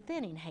may be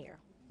thinning hair,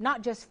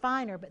 not just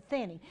finer, but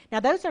thinning. Now,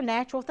 those are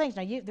natural things.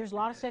 Now, there's a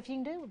lot of stuff you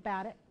can do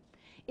about it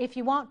if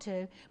you want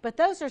to, but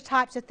those are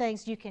types of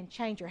things you can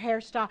change your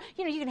hairstyle.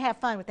 You know, you can have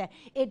fun with that.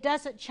 It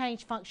doesn't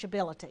change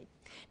functionality.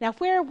 Now,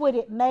 where would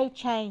it may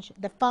change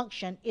the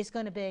function is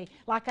going to be,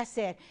 like I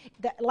said,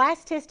 the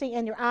elasticity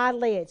in your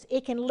eyelids.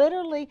 It can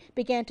literally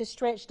begin to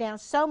stretch down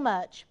so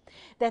much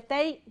that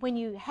when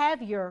you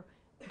have your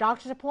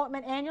doctor's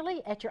appointment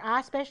annually at your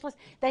eye specialist,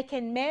 they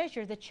can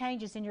measure the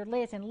changes in your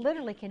lids and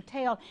literally can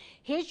tell,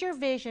 is your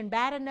vision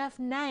bad enough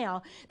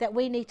now that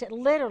we need to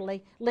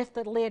literally lift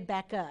the lid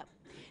back up?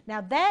 Now,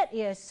 that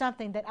is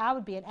something that I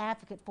would be an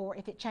advocate for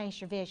if it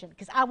changed your vision,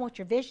 because I want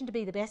your vision to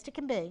be the best it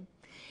can be.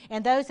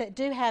 And those that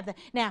do have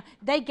now,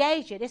 they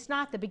gauge it. It's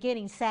not the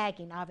beginning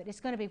sagging of it. It's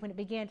going to be when it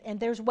begins, and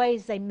there's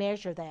ways they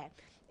measure that.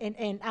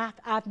 And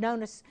I've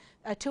known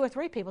 2 or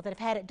 3 people that have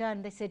had it done,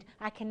 and they said,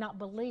 I cannot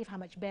believe how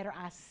much better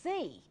I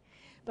see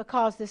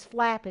because this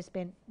flap has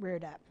been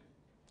reared up.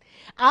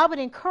 I would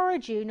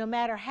encourage you, no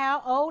matter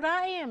how old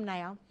I am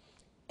now,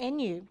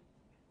 and you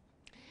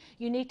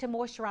need to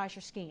moisturize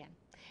your skin.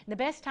 And the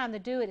best time to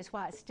do it is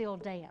while it's still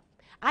damp.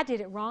 I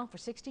did it wrong for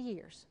 60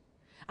 years.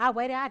 I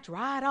waited, I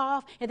dry it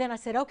off, and then I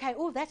said, okay,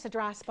 oh, that's a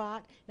dry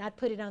spot, and I'd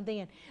put it on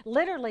then.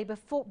 Literally,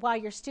 while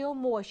you're still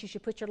moist, you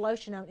should put your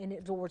lotion on, and it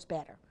absorbs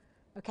better.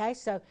 Okay,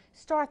 so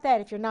start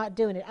that if you're not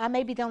doing it. I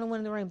may be the only one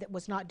in the room that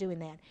was not doing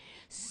that.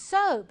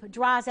 Soap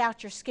dries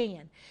out your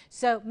skin.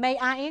 So may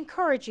I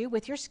encourage you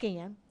with your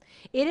skin,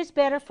 it is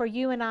better for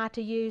you and I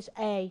to use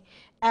a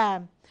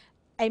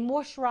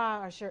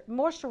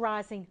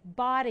moisturizing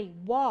body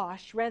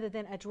wash rather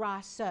than a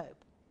dry soap.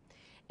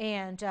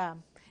 And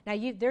now,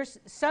 there's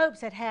soaps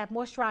that have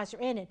moisturizer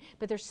in it,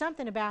 but there's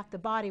something about the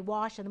body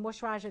wash and the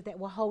moisturizer that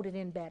will hold it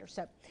in better.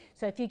 So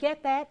if you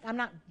get that, I'm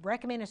not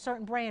recommending a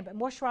certain brand, but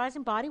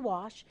moisturizing body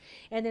wash,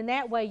 and then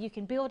that way you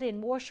can build in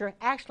moisture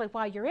actually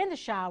while you're in the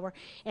shower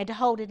and to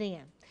hold it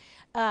in.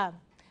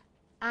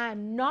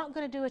 I'm not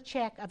going to do a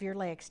check of your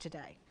legs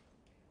today.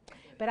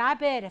 But I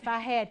bet if I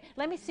had,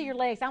 let me see your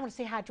legs, I want to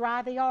see how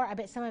dry they are. I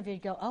bet some of you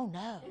would go, oh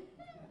no.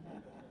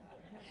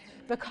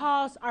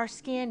 Because our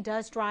skin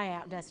does dry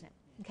out, doesn't it?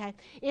 Okay?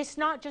 It's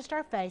not just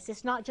our face,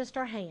 it's not just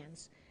our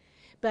hands,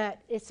 but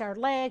it's our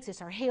legs,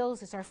 it's our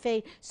heels, it's our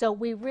feet. So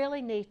we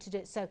really need to do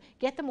it. So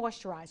get the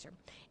moisturizer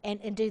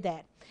and do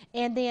that.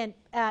 And then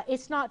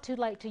it's not too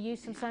late to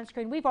use some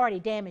sunscreen. We've already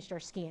damaged our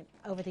skin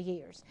over the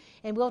years,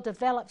 and we'll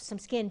develop some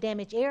skin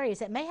damaged areas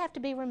that may have to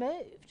be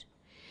removed.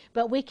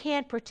 but we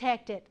can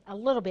protect it a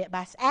little bit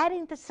by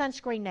adding the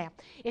sunscreen now.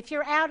 If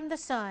you're out in the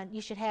sun,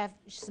 you should have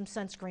some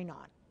sunscreen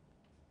on.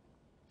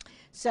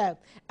 So,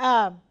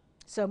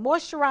 so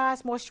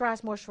moisturize,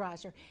 moisturize,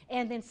 moisturizer.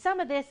 And then some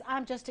of this,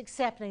 I'm just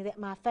accepting that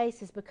my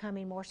face is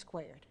becoming more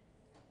squared.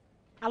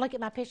 I look at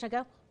my picture and I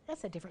go,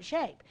 that's a different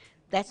shape.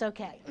 That's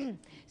okay.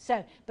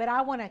 So, but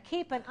I want to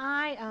keep an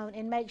eye on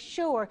and make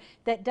sure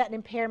that doesn't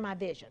impair my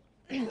vision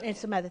and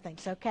some other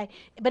things, okay?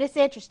 But it's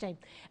interesting.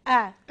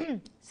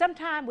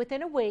 Sometime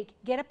within a week,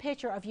 get a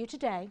picture of you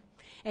today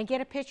and get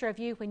a picture of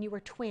you when you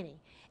were 20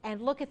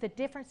 and look at the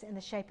difference in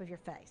the shape of your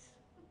face.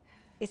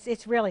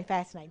 It's really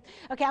fascinating.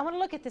 Okay, I want to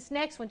look at this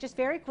next one just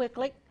very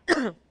quickly.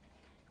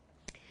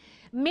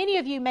 Many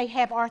of you may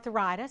have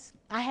arthritis.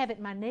 I have it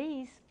in my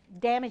knees,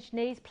 damaged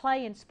knees,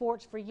 playing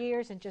sports for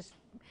years and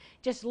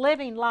just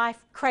living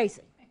life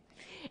crazy.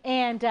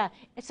 And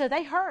so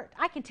they hurt.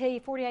 I can tell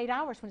you 48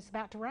 hours when it's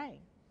about to rain.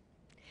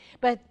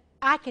 But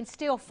I can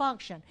still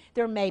function.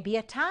 There may be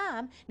a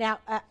time. Now,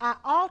 I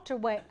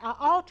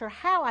alter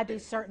how I do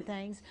certain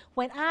things.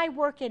 When I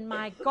work in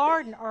my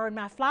garden or in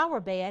my flower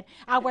bed,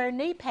 I wear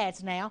knee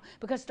pads now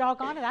because,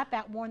 doggone it, I've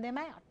about worn them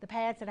out, the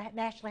pads that I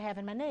naturally have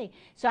in my knee.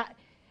 So,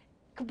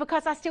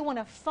 because I still want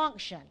to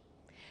function.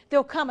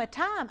 There'll come a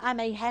time I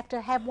may have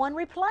to have one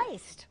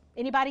replaced.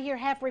 Anybody here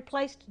have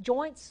replaced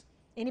joints?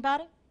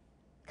 Anybody?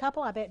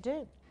 Couple? I bet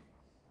do.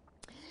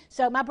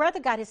 So my brother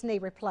got his knee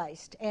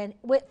replaced and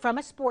from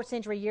a sports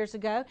injury years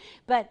ago,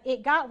 but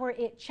it got where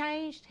it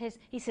changed his,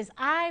 he says,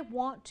 I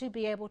want to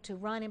be able to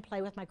run and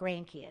play with my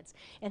grandkids.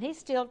 And he's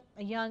still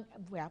a young,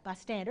 well, by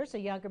standards, a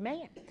younger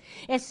man.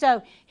 And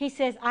so he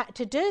says,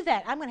 to do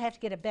that, I'm going to have to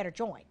get a better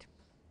joint.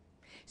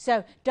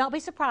 So don't be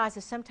surprised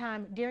if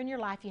sometime during your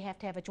life you have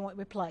to have a joint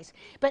replaced.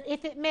 But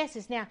if it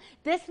messes, now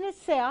this in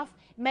itself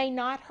may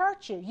not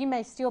hurt you. You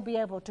may still be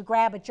able to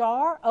grab a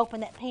jar, open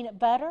that peanut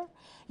butter.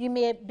 You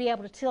may be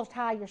able to still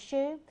tie your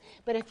shoe.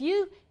 But if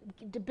you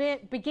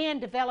begin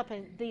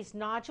developing these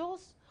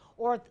nodules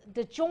or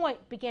the joint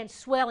begins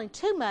swelling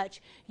too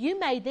much, you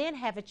may then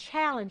have a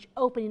challenge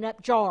opening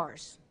up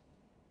jars.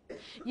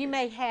 You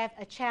may have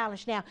a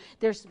challenge. Now,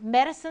 there's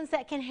medicines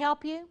that can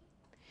help you.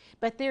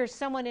 But there's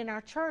someone in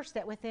our church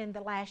that within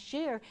the last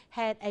year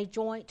had a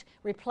joint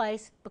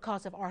replaced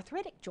because of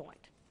arthritic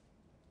joint.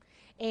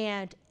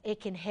 And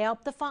it can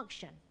help the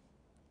function.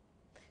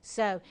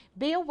 So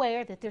be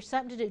aware that there's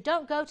something to do.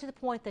 Don't go to the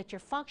point that your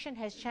function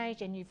has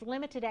changed and you've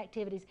limited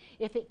activities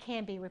if it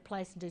can be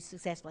replaced and do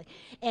successfully.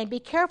 And be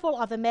careful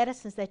of the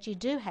medicines that you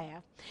do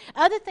have.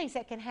 Other things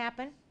that can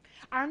happen,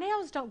 our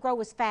nails don't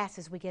grow as fast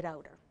as we get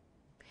older.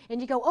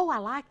 And you go, oh, I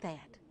like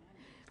that.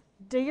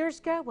 Do yours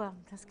go? Well,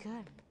 that's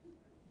good.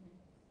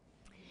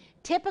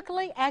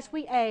 Typically, as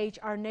we age,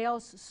 our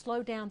nails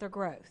slow down their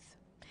growth.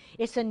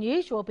 It's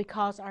unusual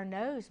because our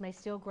nose may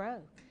still grow.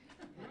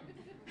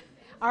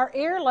 Our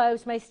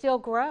earlobes may still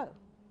grow.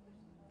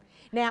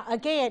 Now,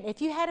 again,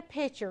 if you had a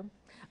picture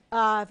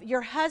of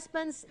your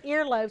husband's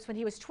earlobes when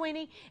he was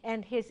 20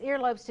 and his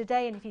earlobes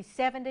today, and if he's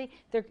 70,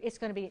 it's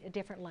going to be a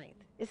different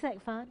length. Isn't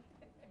that fun?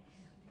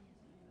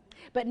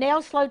 But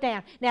nails slow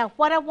down. Now,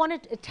 what I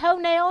wanted,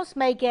 toenails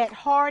may get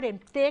hard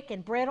and thick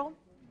and brittle.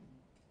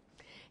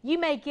 You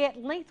may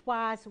get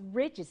lengthwise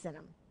ridges in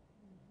them.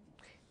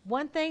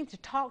 One thing to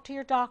talk to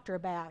your doctor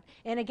about.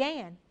 And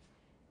again,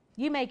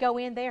 you may go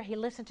in there, he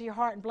listens to your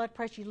heart and blood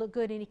pressure, you look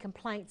good, any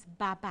complaints,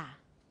 bye-bye.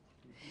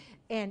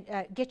 And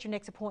get your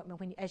next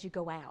appointment as you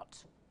go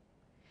out.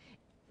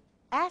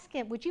 Ask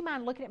him, would you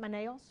mind looking at my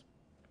nails?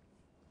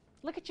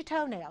 Look at your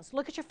toenails.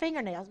 Look at your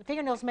fingernails. The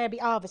fingernails may be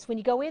obvious. When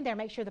you go in there,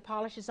 make sure the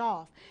polish is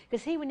off.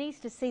 Because he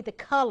needs to see the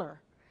color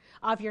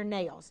of your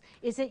nails.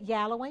 Is it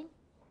yellowing?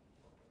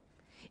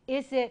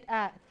 Is it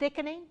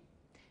thickening?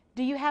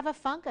 Do you have a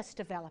fungus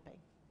developing?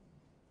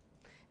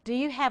 Do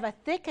you have a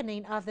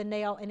thickening of the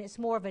nail and it's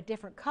more of a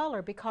different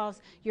color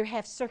because you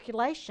have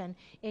circulation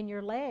in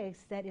your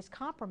legs that is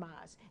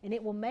compromised and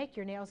it will make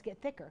your nails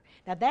get thicker?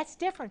 Now that's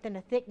different than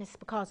a thickness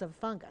because of a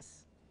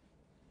fungus.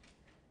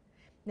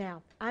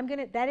 Now,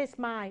 that is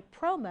my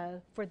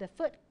promo for the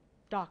foot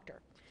doctor.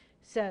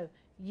 So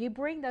you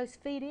bring those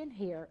feet in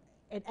here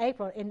in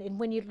April and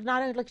when you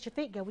not only look at your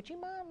feet, go, would you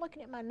mind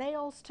looking at my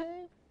nails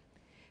too?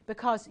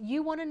 Because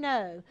you want to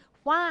know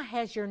why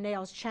has your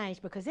nails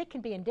changed, because it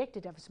can be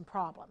indicative of some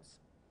problems.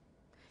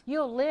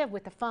 You'll live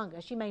with the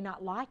fungus. You may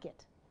not like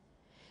it.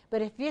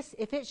 But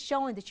if it's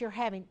showing that you're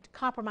having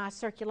compromised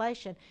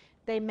circulation,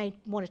 they may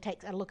want to take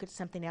a look at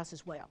something else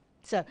as well.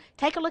 So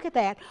take a look at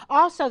that.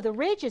 Also, the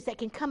ridges that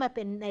can come up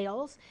in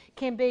nails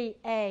can be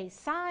a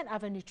sign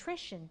of a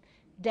nutrition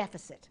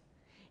deficit.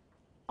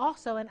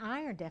 Also an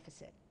iron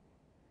deficit.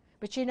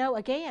 But you know,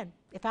 again,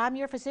 if I'm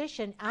your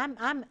physician,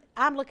 I'm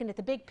looking at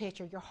the big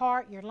picture, your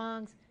heart, your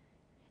lungs,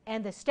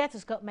 and the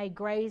stethoscope may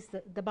graze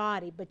the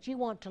body, but you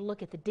want to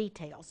look at the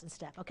details and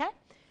stuff, okay?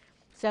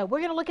 So we're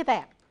going to look at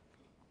that.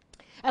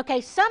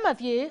 Okay, some of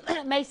you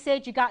may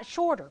said you got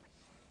shorter.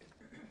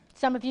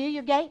 Some of you,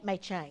 your gait may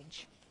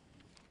change.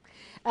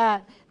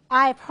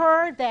 I've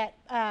heard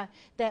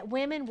that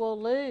women will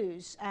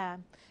lose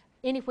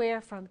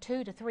anywhere from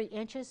 2 to 3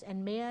 inches,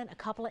 and men a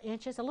couple of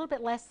inches, a little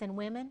bit less than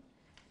women.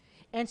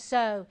 And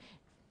so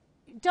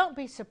don't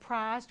be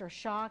surprised or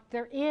shocked.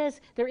 There is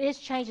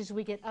changes as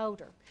we get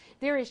older.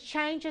 There is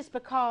changes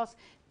because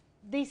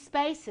these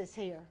spaces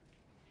here,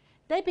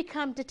 they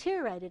become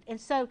deteriorated. And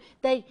so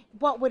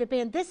what would have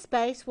been this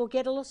space will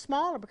get a little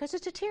smaller because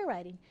it's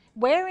deteriorating.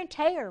 Wear and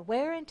tear,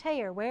 wear and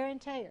tear, wear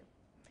and tear.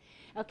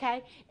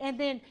 Okay? And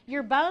then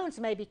your bones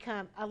may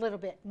become a little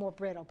bit more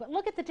brittle. But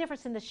look at the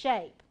difference in the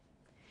shape.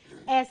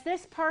 As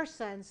this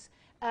person's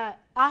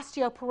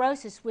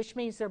osteoporosis, which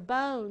means their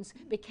bones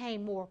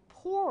became more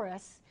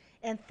porous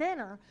and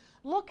thinner,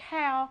 look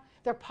how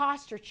their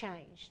posture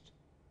changed.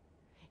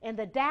 And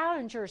the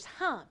Dowlinger's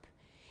hump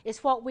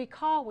is what we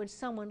call when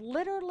someone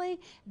literally,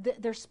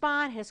 their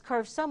spine has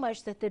curved so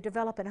much that they're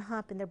developing a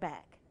hump in their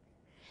back.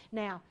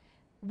 Now,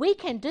 we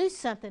can do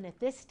something at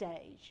this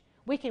stage.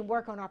 We can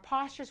work on our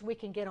postures, we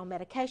can get on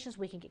medications,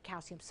 we can get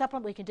calcium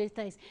supplement, we can do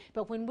things.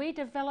 But when we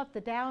develop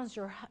the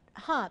Dowlinger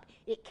hump,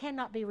 it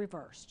cannot be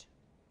reversed.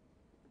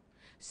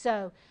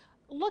 So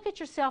look at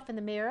yourself in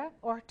the mirror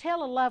or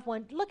tell a loved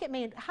one, look at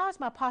me, and how's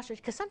my posture?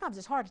 Because sometimes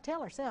it's hard to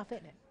tell ourselves,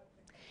 isn't it?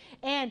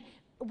 And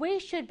we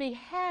should be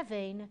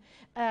having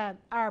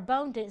our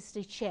bone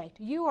density checked.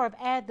 You are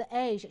at the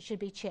age it should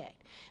be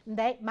checked.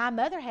 My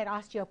mother had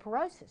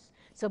osteoporosis.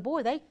 So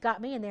boy, they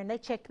got me in there and they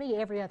checked me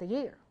every other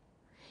year.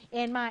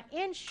 And my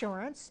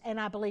insurance, and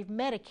I believe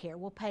Medicare,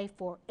 will pay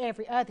for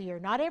every other year,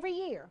 not every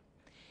year,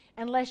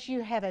 unless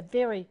you have a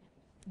very,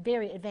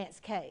 very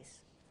advanced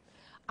case.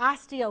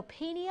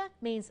 Osteopenia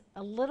means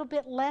a little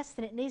bit less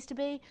than it needs to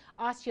be.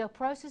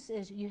 Osteoporosis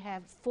is you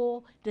have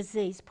full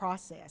disease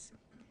process.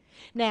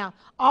 Now,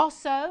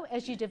 also,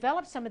 as you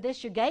develop some of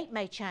this, your gait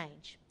may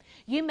change.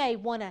 You may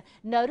want to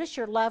notice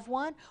your loved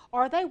one.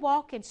 Are they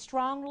walking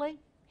strongly,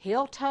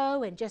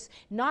 heel-toe, and just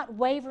not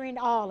wavering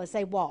at all as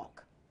they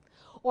walk?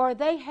 Or are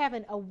they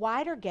having a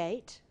wider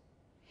gait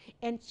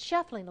and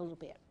shuffling a little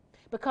bit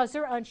because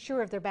they're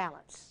unsure of their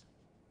balance?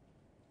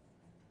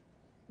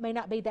 May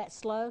not be that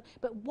slow,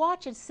 but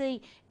watch and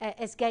see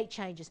as gait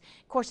changes.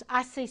 Of course,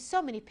 I see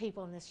so many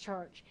people in this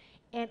church,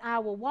 and I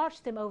will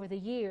watch them over the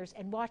years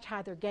and watch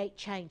how their gait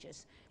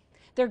changes.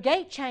 Their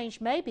gait change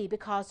may be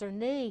because their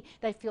knee,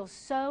 they feel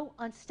so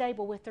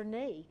unstable with their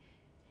knee.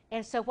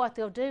 And so what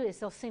they'll do is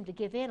they'll seem to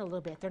give in a little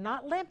bit. They're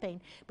not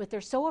limping, but they're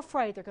so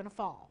afraid they're going to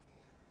fall.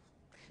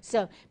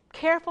 So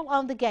careful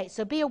on the gait,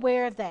 so be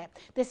aware of that.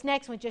 This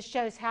next one just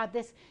shows how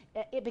this,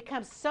 it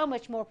becomes so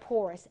much more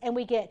porous. And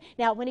we get,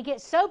 now when it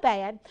gets so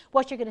bad,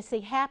 what you're going to see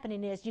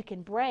happening is you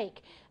can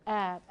break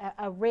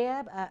a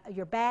rib,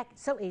 your back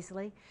so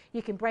easily.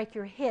 You can break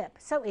your hip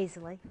so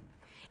easily.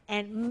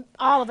 And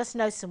all of us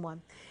know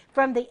someone.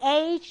 From the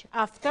age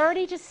of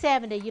 30 to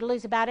 70, you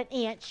lose about an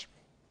inch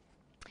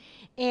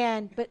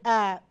in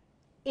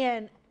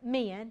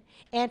men,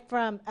 and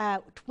from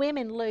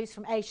women lose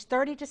from age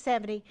 30 to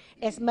 70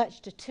 as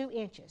much to 2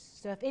 inches.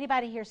 So if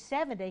anybody here is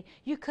 70,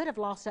 you could have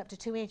lost up to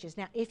 2 inches.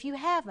 Now, if you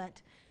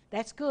haven't,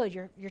 that's good.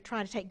 You're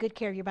trying to take good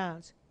care of your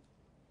bones.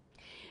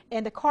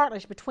 And the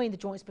cartilage between the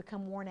joints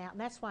become worn out, and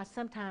that's why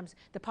sometimes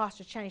the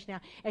posture changes. Now,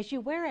 as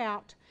you wear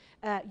out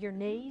your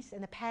knees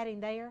and the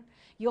padding there,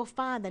 you'll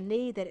find the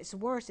knee that it's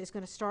worse is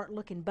going to start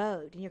looking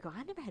bowed. And you're going,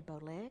 I never had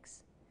bowed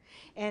legs.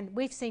 And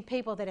we've seen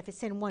people that if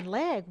it's in one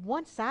leg,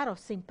 one side will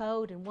seem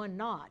bowed and one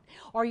not.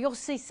 Or you'll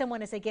see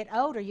someone as they get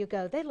older, you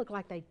go, they look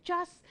like they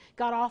just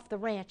got off the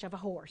ranch of a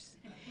horse.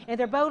 And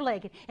they're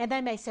bow-legged. And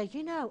they may say,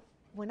 you know,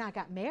 when I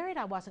got married,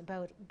 I wasn't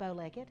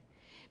bow-legged.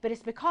 But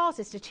it's because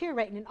it's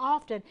deteriorating. And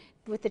often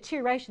with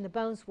deterioration, the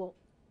bones will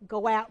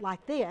go out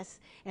like this.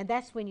 And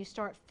that's when you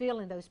start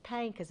feeling those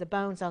pain because the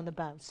bone's on the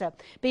bone. So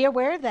be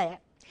aware of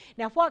that.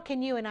 Now, what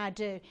can you and I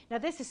do? Now,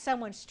 this is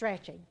someone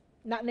stretching.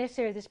 Not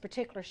necessarily this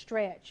particular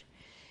stretch.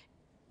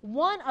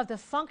 One of the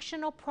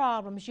functional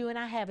problems you and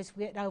I have as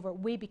we get over,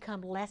 we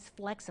become less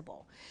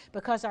flexible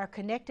because our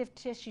connective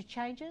tissue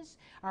changes,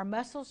 our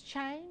muscles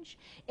change,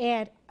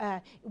 and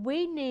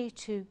we need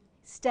to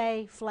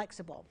stay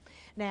flexible.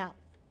 Now,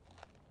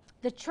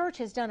 the church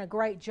has done a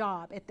great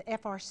job at the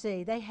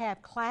FRC. They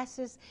have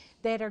classes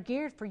that are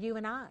geared for you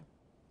and I.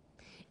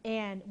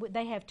 And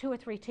they have 2 or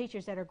 3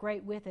 teachers that are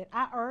great with it.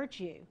 I urge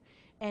you,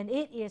 and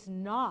it is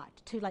not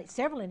too late.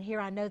 Several in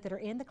here I know that are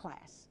in the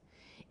class.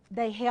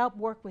 They help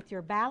work with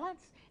your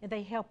balance, and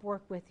they help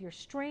work with your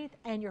strength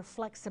and your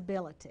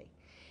flexibility.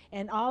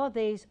 And all of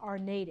these are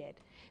needed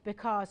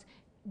because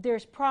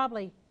there's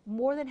probably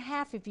more than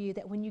half of you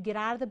that when you get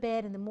out of the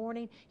bed in the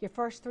morning, your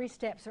first 3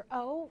 steps are,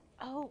 oh,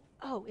 oh,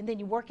 oh, and then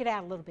you work it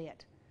out a little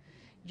bit.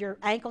 Your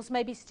ankles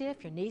may be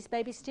stiff, your knees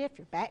may be stiff,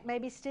 your back may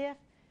be stiff,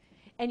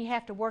 and you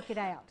have to work it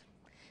out.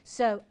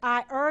 So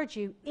I urge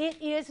you,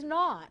 it is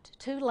not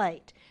too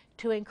late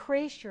to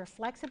increase your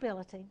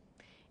flexibility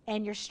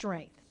and your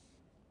strength.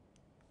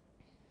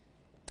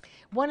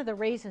 One of the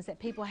reasons that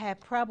people have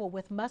trouble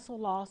with muscle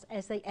loss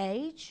as they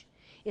age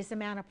is the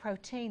amount of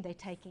protein they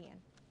take in.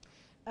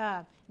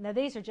 Now,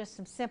 these are just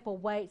some simple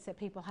weights that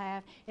people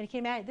have. And you can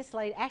imagine, this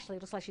lady actually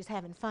looks like she's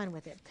having fun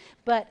with it.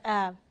 But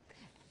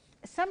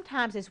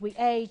sometimes as we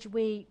age,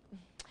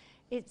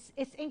 it's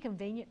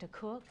inconvenient to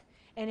cook.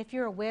 And if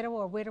you're a widow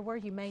or widower,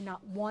 you may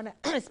not want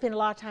to spend a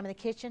lot of time in the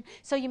kitchen.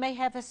 So you may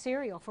have a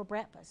cereal for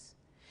breakfast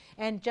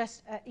and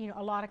just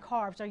a lot of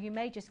carbs, or you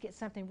may just get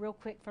something real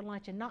quick for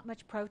lunch and not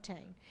much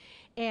protein.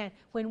 And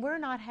when we're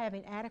not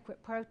having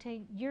adequate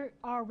protein, you're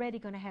already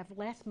going to have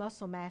less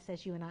muscle mass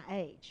as you and I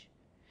age.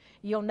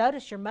 You'll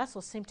notice your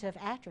muscles seem to have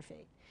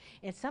atrophied.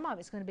 And some of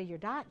it's going to be your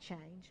diet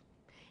change.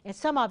 And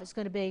some of it's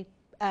going to be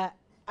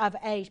of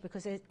age,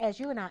 because as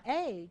you and I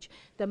age,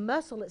 the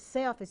muscle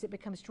itself, as it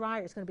becomes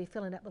drier, is going to be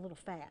filling up with a little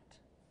fat.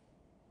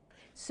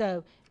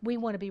 So we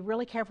want to be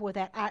really careful with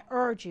that. I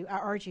urge you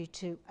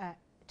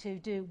to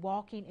do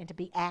walking and to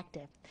be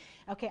active.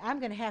 Okay, I'm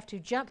going to have to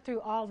jump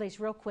through all these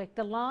real quick.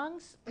 The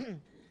lungs,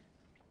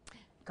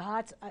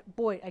 God's,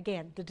 boy,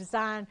 again, the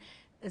design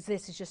of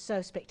this is just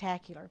so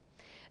spectacular.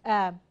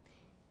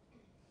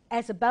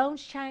 As the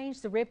bones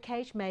change, the rib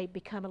cage may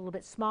become a little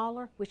bit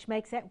smaller, which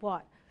makes that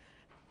what?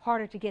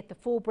 Harder to get the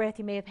full breath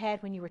you may have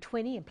had when you were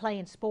 20 and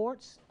playing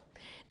sports.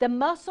 The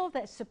muscle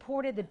that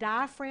supported the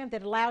diaphragm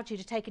that allowed you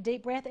to take a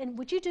deep breath, and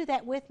would you do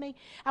that with me?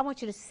 I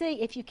want you to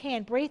see, if you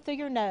can, breathe through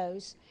your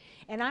nose,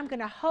 and I'm going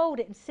to hold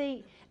it and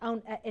see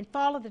and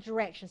follow the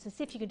directions and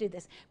see if you can do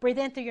this. Breathe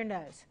in through your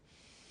nose.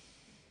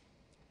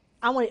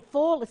 I want it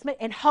full,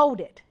 and hold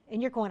it.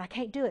 And you're going, I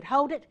can't do it.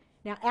 Hold it.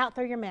 Now out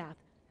through your mouth.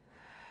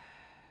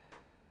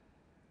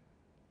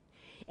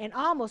 And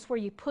almost where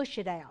you push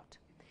it out.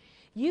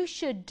 You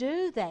should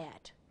do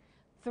that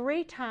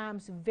 3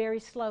 times very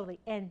slowly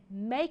and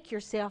make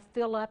yourself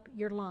fill up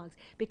your lungs,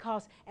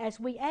 because as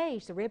we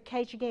age, the rib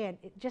cage again,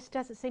 it just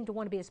doesn't seem to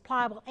want to be as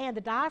pliable, and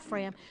the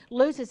diaphragm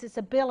loses its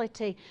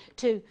ability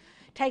to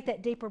take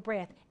that deeper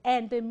breath.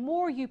 And the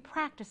more you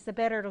practice, the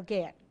better it'll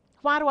get.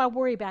 Why do I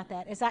worry about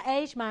that? As I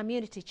age, my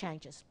immunity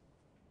changes.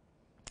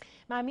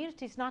 My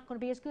immunity is not going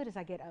to be as good as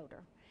I get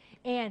older.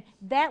 And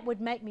that would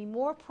make me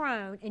more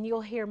prone, and you'll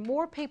hear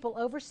more people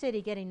over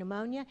city getting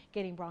pneumonia,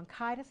 getting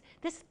bronchitis.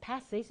 This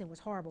past season was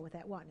horrible with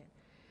that, wasn't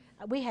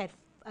it? We had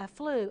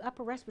flu,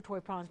 upper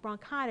respiratory problems,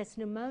 bronchitis,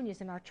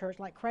 pneumonias in our church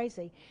like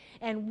crazy.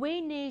 And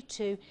we need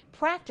to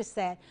practice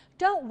that.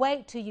 Don't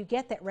wait till you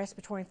get that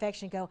respiratory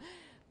infection and go,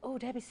 oh,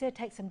 Debbie said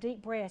take some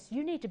deep breaths.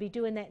 You need to be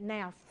doing that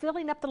now,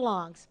 filling up the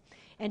lungs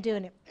and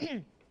doing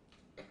it.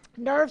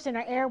 Nerves in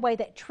our airway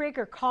that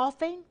trigger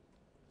coughing,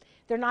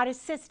 they're not as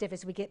sensitive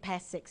as we get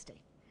past 60.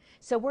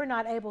 So we're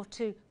not able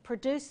to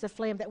produce the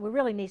phlegm that we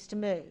really needs to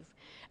move.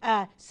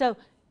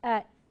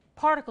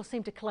 Particles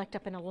seem to collect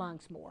up in the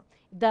lungs more.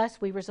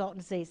 Thus, we result in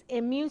disease.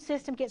 Immune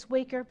system gets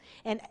weaker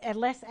and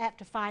less apt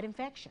to fight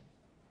infection.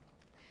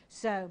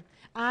 So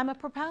I'm a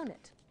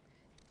proponent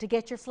to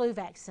get your flu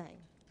vaccine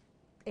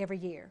every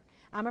year.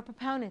 I'm a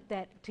proponent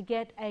to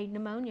get a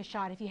pneumonia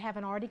shot if you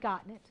haven't already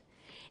gotten it.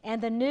 And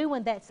the new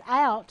one that's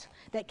out,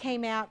 that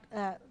came out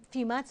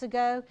few months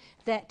ago,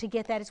 to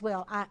get that as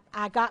well.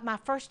 I got my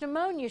first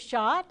pneumonia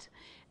shot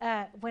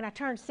when I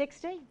turned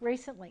 60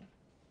 recently.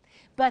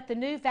 But the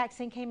new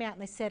vaccine came out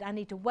and they said I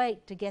need to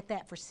wait to get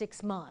that for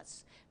 6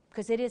 months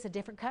because it is a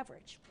different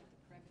coverage.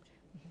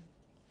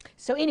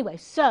 So anyway,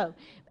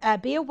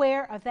 be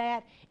aware of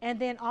that, and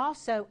then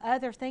also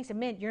other things.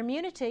 And your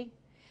immunity,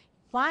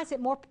 why is it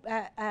more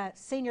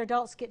senior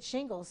adults get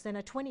shingles than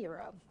a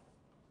 20-year-old?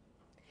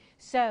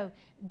 So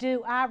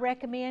do I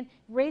recommend,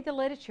 read the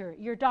literature.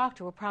 Your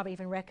doctor will probably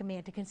even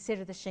recommend to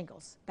consider the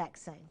shingles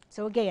vaccine.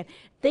 So again,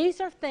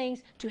 these are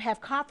things to have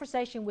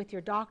conversation with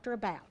your doctor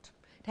about.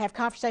 To have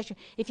conversation.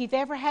 If you've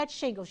ever had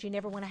shingles, you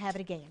never want to have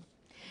it again.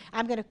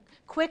 I'm going to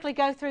quickly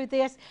go through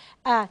this.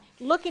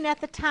 Looking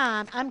at the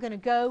time, I'm going to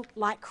go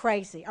like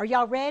crazy. Are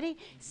y'all ready?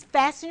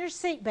 Fasten your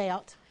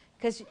seatbelt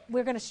because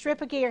we're going to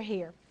strip a gear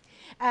here.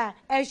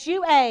 As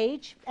you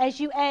age,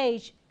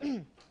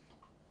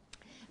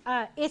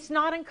 it's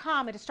not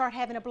uncommon to start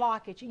having a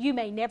blockage. You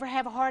may never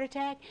have a heart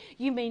attack.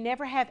 You may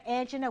never have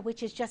angina,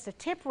 which is just a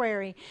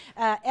temporary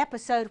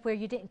episode where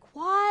you didn't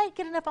quite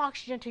get enough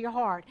oxygen to your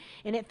heart.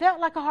 And it felt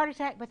like a heart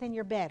attack, but then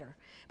you're better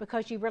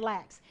because you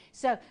relax.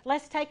 So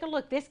let's take a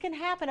look. This can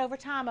happen over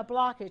time, a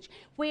blockage,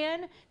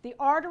 when the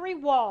artery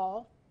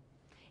wall,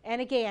 and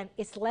again,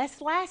 it's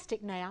less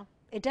elastic now.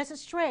 It doesn't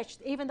stretch,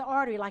 even the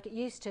artery like it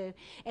used to,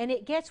 and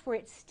it gets where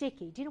it's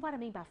sticky. Do you know what I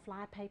mean by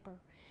fly paper?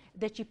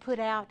 That you put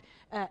out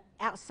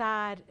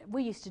outside.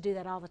 We used to do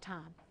that all the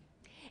time.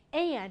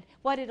 And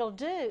what it'll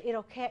do,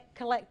 it'll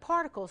collect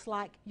particles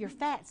like your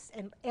fats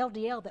and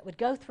LDL that would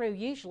go through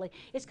usually.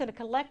 It's going to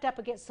collect up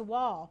against the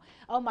wall.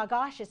 Oh my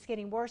gosh, it's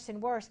getting worse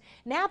and worse.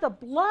 Now the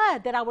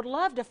blood that I would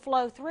love to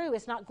flow through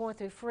is not going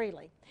through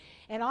freely.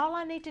 And all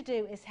I need to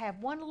do is have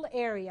one little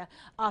area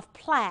of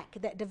plaque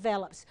that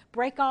develops,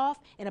 break off,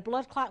 and a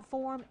blood clot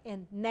form,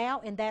 and now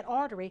in that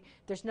artery,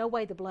 there's no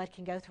way the blood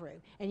can go through,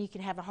 and you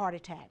can have a heart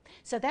attack.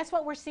 So that's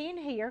what we're seeing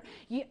here.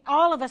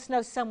 All of us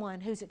know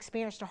someone who's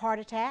experienced a heart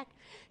attack.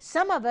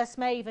 Some of us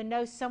may even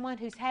know someone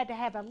who's had to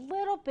have a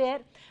little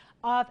bit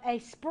of a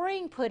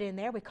spring put in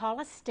there. We call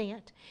a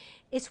stent.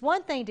 It's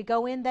one thing to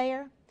go in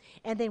there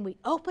and then we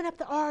open up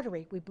the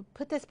artery. We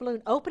put this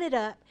balloon, open it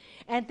up,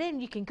 and then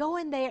you can go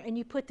in there and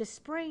you put the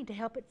spring to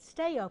help it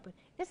stay open.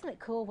 Isn't it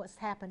cool what's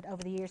happened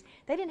over the years?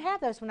 They didn't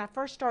have those when I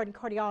first started in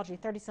cardiology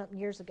 30-something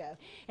years ago.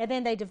 And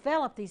then they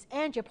developed these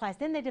angioplasties,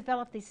 then they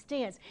developed these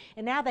stents,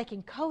 and now they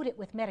can coat it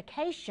with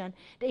medication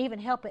to even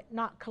help it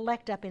not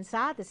collect up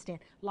inside the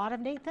stent. A lot of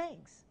neat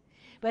things.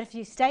 But if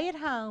you stay at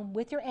home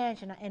with your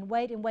angina and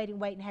wait and wait and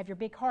wait and have your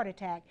big heart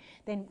attack,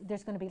 then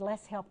there's going to be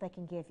less help they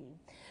can give you.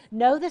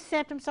 Know the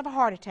symptoms of a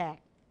heart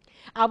attack.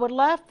 I would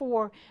love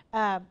for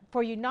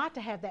you not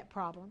to have that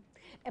problem.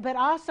 But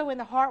also in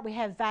the heart, we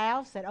have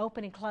valves that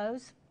open and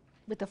close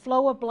with the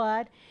flow of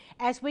blood.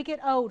 As we get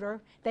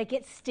older, they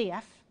get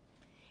stiff.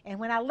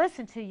 And when I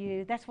listen to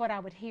you, that's what I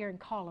would hear and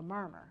call a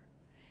murmur.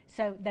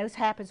 So those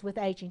happens with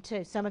aging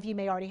too. Some of you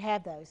may already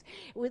have those.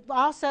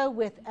 Also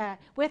with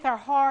our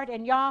heart,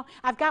 and y'all,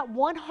 I've got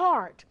one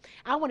heart.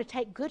 I want to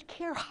take good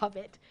care of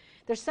it.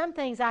 There's some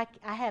things I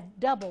have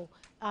double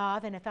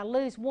of, and if I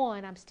lose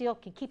one, I still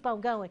can keep on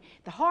going.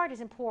 The heart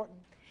is important.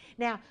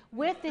 Now,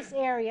 with this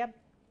area,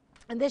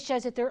 and this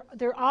shows that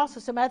there are also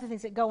some other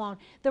things that go on.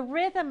 The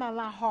rhythm of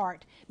my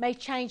heart may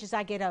change as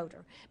I get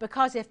older,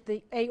 because if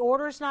the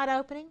aorta is not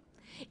opening,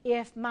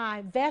 if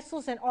my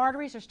vessels and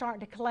arteries are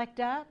starting to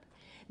collect up,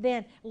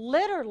 then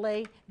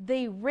literally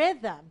the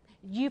rhythm,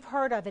 you've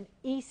heard of an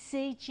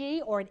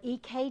ECG or an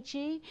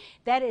EKG,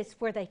 that is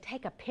where they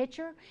take a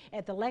picture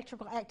of the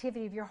electrical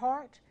activity of your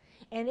heart,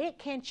 and it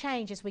can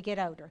change as we get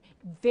older.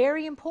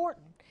 Very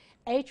important.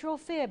 Atrial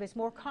fib is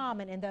more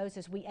common in those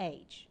as we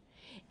age,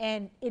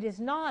 and it is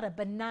not a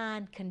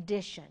benign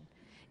condition.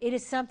 It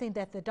is something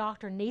that the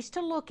doctor needs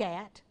to look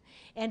at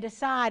and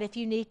decide if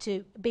you need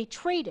to be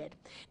treated.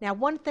 Now,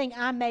 one thing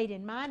I made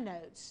in my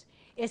notes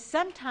is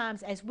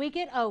sometimes as we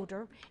get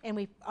older and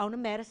we on a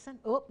medicine,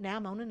 now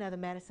I'm on another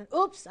medicine,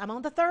 oops, I'm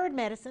on the third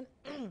medicine,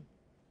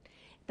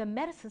 the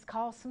medicines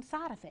cause some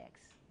side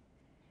effects.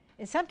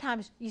 And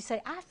sometimes you say,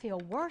 I feel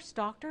worse,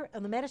 doctor,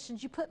 on the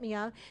medicines you put me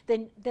on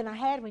than I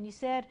had when you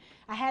said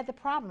I had the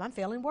problem. I'm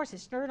feeling worse.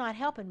 It's sure not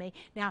helping me.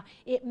 Now,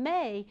 it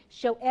may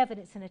show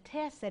evidence in a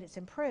test that it's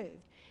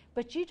improved,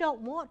 but you don't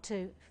want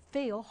to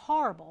feel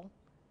horrible.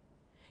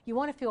 You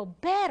want to feel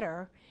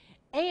better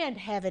and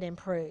have it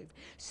improved.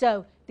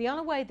 So the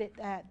only way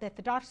that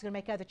the doctor's going to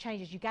make other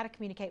changes, you've got to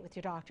communicate with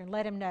your doctor and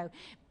let him know.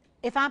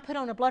 If I'm put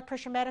on a blood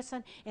pressure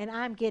medicine and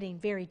I'm getting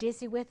very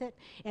dizzy with it,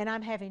 and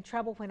I'm having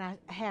trouble when I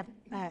have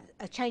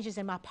changes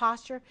in my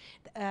posture,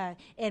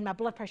 and my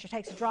blood pressure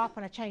takes a drop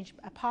when I change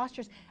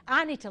postures,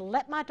 I need to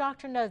let my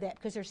doctor know that,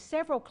 because there's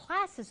several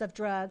classes of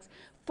drugs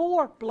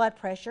for blood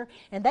pressure,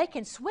 and they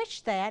can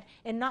switch that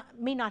and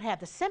not have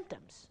the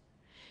symptoms.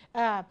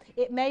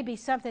 It may be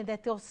something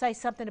that they'll say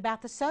something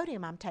about the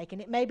sodium I'm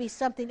taking. It may be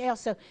something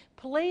else. So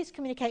please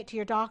communicate to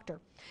your doctor.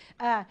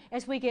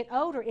 As we get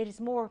older, it is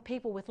more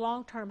people with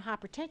long-term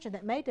hypertension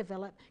that may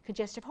develop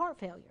congestive heart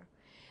failure.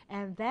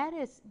 And that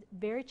is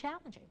very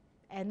challenging.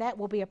 And that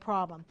will be a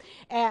problem.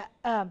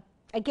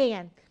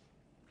 Again,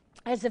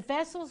 as the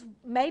vessels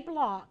may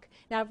block.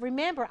 Now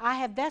remember, I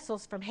have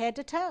vessels from head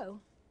to toe.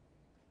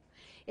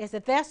 As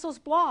the vessels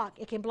block,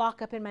 it can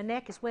block up in my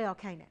neck as well,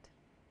 can't it?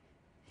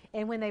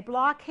 And when they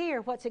block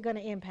here, what's it going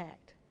to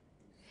impact?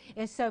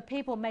 And so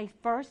people may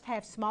first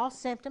have small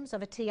symptoms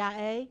of a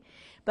TIA,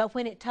 but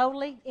when it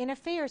totally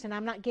interferes and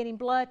I'm not getting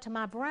blood to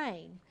my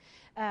brain,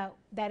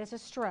 that is a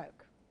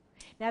stroke.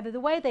 Now,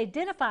 the way they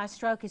identify a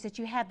stroke is that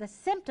you have the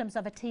symptoms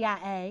of a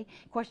TIA.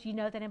 Of course, you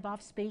know that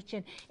involves speech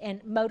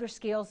and motor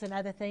skills and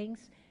other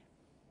things.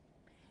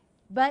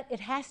 But it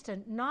has to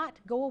not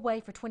go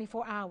away for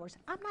 24 hours.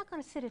 I'm not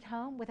going to sit at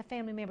home with a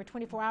family member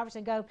 24 hours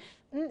and go,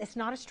 it's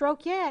not a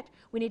stroke yet.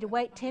 We need to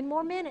wait 10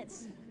 more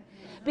minutes.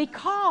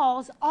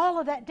 Because all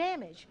of that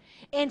damage.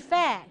 In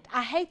fact,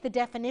 I hate the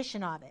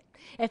definition of it.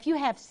 If you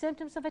have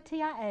symptoms of a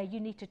TIA, you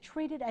need to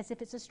treat it as if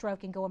it's a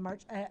stroke and go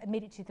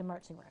immediately to the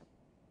emergency room.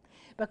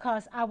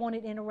 Because I want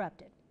it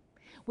interrupted.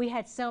 We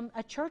had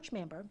a church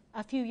member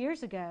a few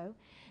years ago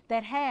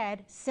that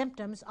had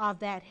symptoms of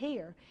that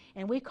here.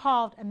 And we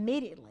called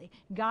immediately,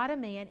 got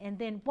them in, and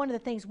then one of the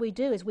things we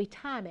do is we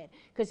time it.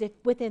 Because if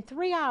within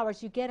 3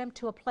 hours you get them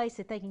to a place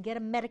that they can get a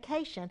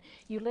medication,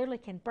 you literally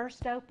can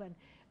burst open,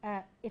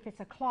 if it's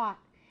a clot,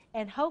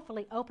 and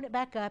hopefully open it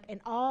back up and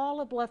all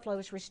the blood flow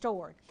is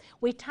restored.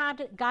 We timed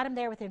it, got them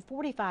there within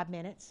 45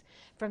 minutes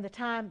from the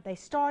time they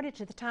started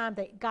to the time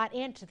they got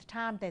in to the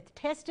time they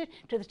tested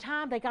to the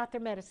time they got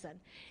their medicine.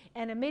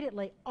 And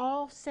immediately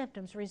all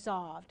symptoms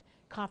resolved.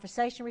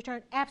 Conversation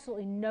returned,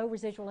 absolutely no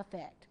residual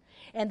effect.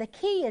 And the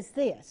key is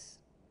this.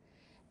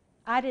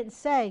 I didn't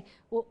say,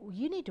 well,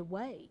 you need to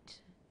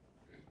wait,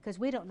 because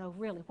we don't know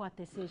really what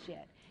this is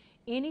yet.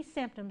 Any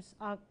symptoms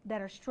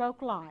that are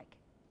stroke-like,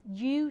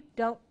 you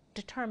don't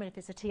determine if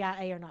it's a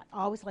TIA or not.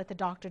 Always let the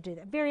doctor do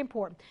that. Very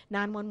important.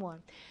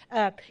 911.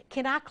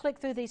 Can I click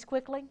through these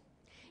quickly?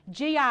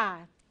 GI.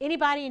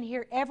 Anybody in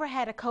here ever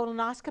had a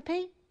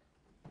colonoscopy?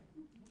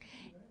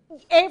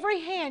 every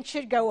hand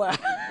should go up.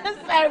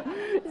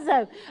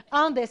 so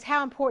on this,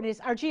 how important it is,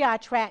 our GI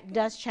tract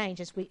does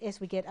change as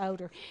we get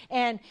older.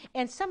 And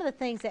some of the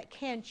things that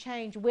can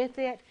change with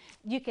it,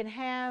 you can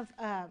have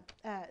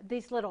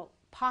these little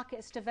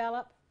pockets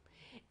develop.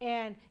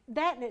 And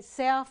that in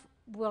itself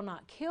will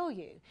not kill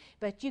you.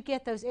 But you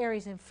get those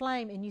areas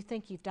inflamed and you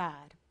think you've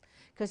died,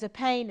 because of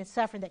pain and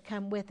suffering that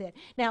come with it.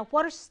 Now,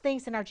 what are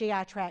things in our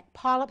GI tract?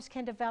 Polyps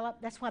can develop.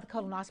 That's why the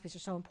colonoscopies are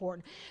so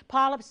important.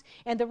 Polyps,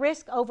 and the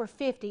risk over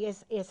 50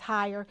 is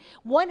higher.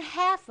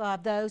 1/2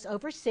 of those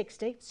over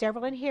 60,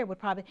 several in here would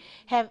probably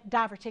have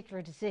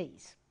diverticular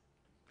disease.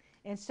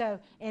 And so,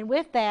 and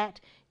with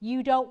that,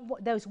 you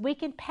don't, those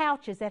weakened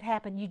pouches that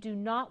happen, you do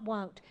not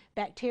want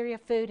bacteria,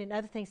 food, and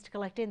other things to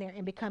collect in there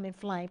and become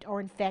inflamed or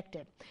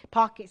infected.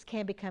 Pockets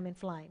can become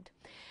inflamed.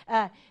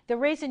 The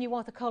reason you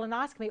want the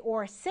colonoscopy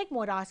or a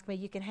sigmoidoscopy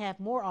you can have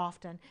more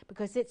often,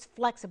 because it's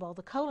flexible.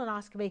 The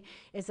colonoscopy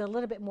is a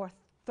little bit more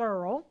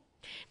thorough,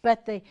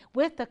 but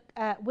with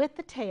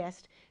the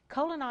test,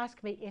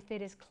 colonoscopy, if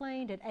it is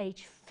cleaned at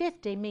age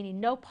 50, meaning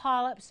no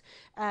polyps,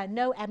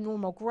 no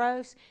abnormal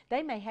growths,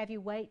 they may have you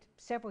wait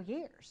several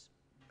years.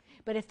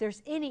 But if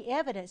there's any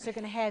evidence, they're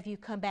going to have you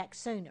come back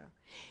sooner.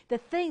 The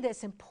thing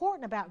that's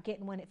important about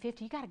getting one at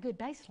 50, you got a good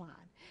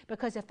baseline.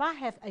 Because if I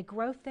have a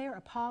growth there, a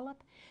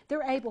polyp,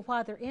 they're able,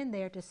 while they're in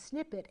there, to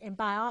snip it and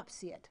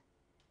biopsy it.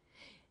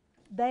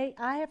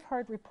 I have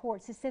heard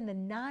reports, it's in the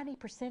 90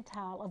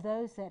 percentile of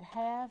those that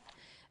have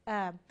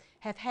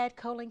had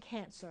colon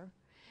cancer,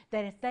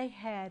 that if they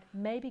had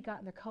maybe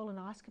gotten their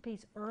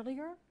colonoscopies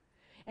earlier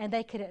and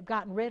they could have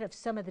gotten rid of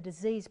some of the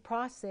disease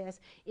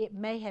process, it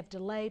may have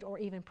delayed or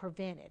even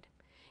prevented.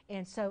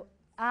 And so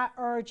I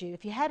urge you,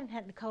 if you hadn't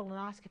had a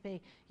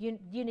colonoscopy, you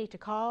need to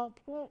call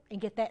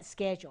and get that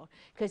scheduled,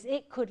 because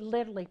it could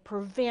literally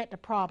prevent a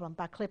problem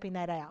by clipping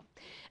that out.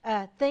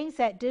 Things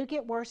that do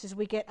get worse as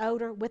we get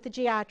older with the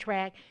GI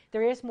tract,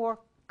 there is more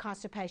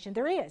constipation.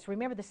 There is.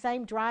 Remember, the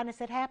same dryness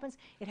that happens,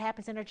 it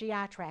happens in our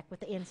GI tract with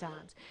the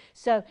enzymes.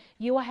 So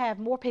you will have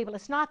more people.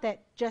 It's not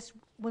that just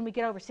when we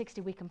get over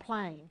 60 we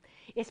complain.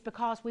 It's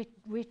because we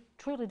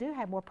truly do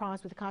have more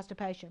problems with the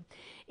constipation.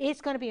 It's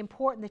going to be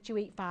important that you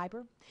eat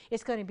fiber.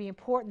 It's going to be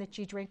important that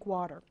you drink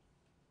water.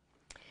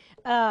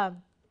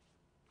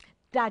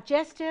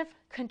 Digestive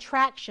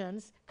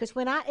contractions, because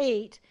when I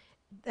eat,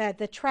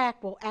 the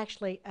tract will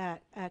actually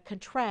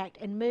contract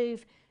and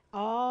move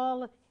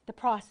all the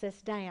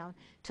process down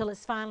till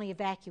it's finally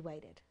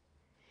evacuated.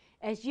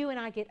 As you and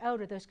I get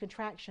older, those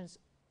contractions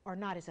are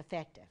not as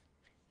effective.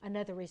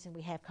 Another reason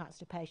we have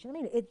constipation. I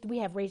mean, we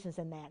have reasons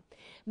in that.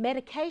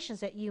 Medications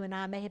that you and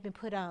I may have been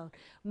put on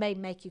may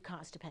make you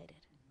constipated.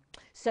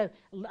 So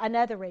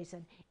another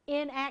reason,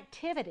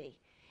 inactivity.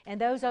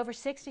 And those over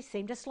 60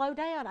 seem to slow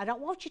down. I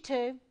don't want you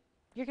to.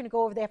 You're going to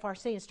go over the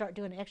FRC and start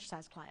doing an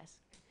exercise class.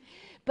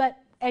 But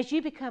as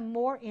you become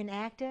more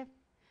inactive,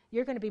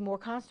 you're going to be more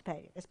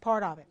constipated. It's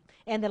part of it.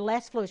 And the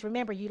less fluids.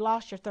 Remember, you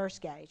lost your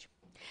thirst gauge.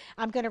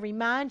 I'm going to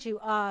remind you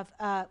of,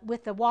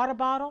 with the water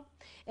bottle,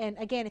 and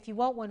again, if you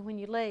want one when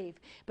you leave,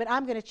 but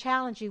I'm going to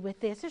challenge you with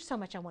this. There's so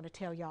much I want to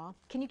tell y'all.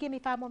 Can you give me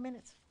 5 more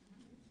minutes?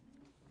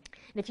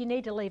 And if you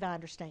need to leave, I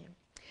understand.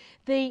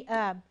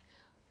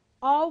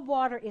 All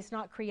water is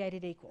not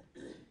created equal.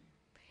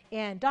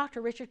 And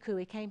Dr. Richard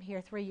Cooey came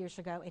here 3 years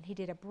ago, and he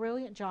did a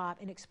brilliant job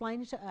in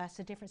explaining to us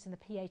the difference in the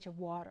pH of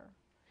water.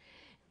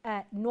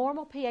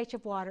 Normal pH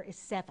of water is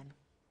 7.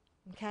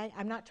 Okay?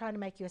 I'm not trying to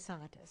make you a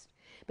scientist.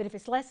 But if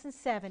it's less than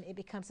 7, it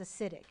becomes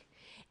acidic.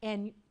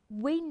 And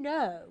we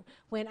know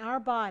when our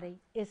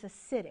body is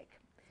acidic,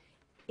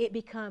 it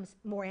becomes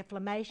more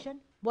inflammation.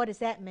 What does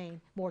that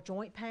mean? More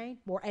joint pain,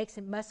 more aches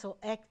and muscle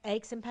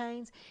aches and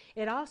pains.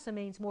 It also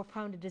means more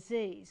prone to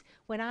disease.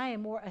 When I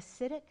am more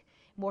acidic,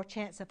 more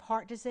chance of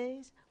heart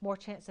disease, more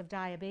chance of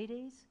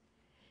diabetes.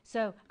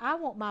 So I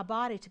want my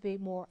body to be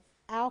more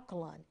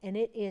alkaline, and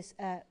it is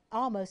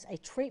almost a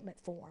treatment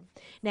form.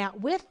 Now,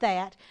 with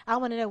that, I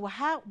want to know,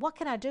 well, what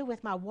can I do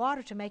with my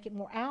water to make it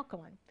more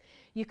alkaline?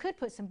 You could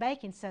put some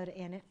baking soda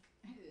in it.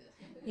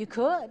 You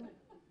could.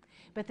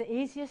 But the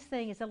easiest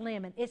thing is a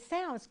lemon. It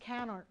sounds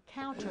counter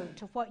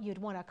to what you'd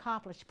want to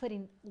accomplish,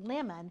 putting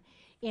lemon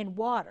in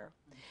water.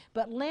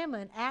 But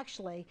lemon,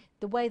 actually,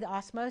 the way the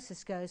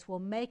osmosis goes, will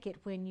make it,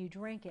 when you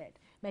drink it,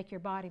 make your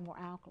body more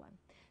alkaline.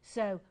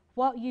 So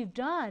what you've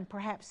done,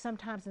 perhaps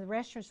sometimes in the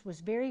restaurants, was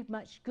very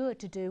much good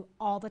to do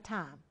all the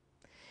time.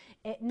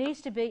 It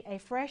needs to be a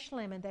fresh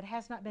lemon that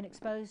has not been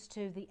exposed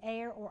to the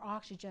air or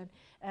oxygen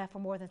for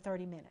more than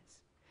 30 minutes,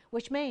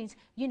 which means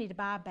you need to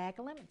buy a bag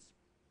of lemons.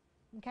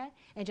 Okay?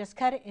 And just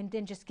cut it and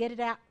then just get it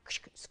out,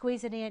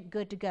 squeeze it in,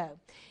 good to go.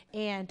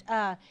 And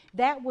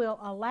that will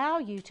allow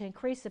you to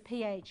increase the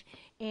pH,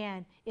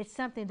 and it's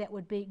something that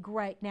would be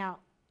great. Now,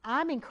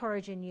 I'm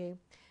encouraging you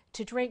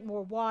to drink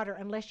more water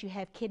unless you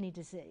have kidney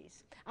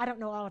disease. I don't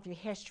know all of your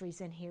histories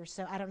in here,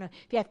 so I don't know.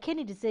 If you have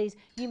kidney disease,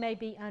 you may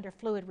be under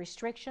fluid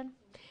restriction.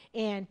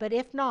 But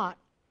if not,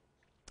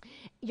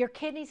 your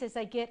kidneys, as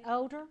they get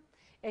older,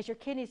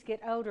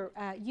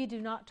 you do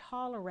not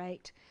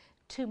tolerate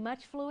too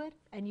much fluid,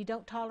 and you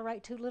don't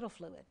tolerate too little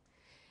fluid.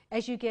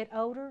 As you get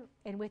older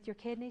and with your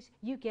kidneys,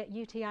 you get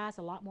UTIs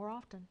a lot more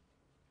often.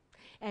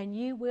 And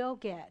you will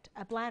get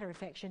a bladder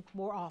infection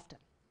more often.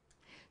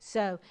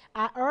 So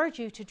I urge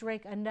you to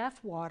drink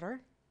enough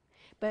water,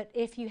 but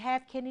if you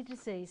have kidney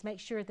disease, make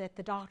sure that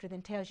the doctor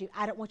then tells you,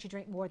 I don't want you to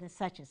drink more than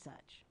such and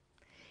such.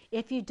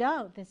 If you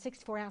don't, then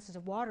 64 ounces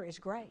of water is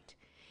great,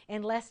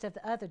 and less of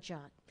the other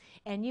junk.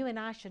 And you and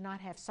I should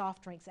not have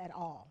soft drinks at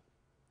all.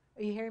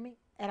 Are you hearing me?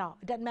 At all.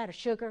 It doesn't matter,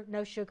 sugar,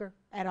 no sugar,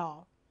 at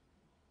all.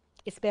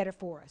 It's better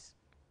for us.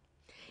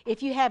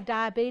 If you have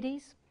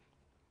diabetes,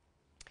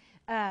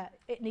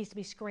 it needs to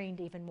be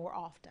screened even more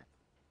often.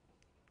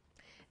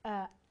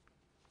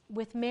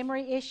 With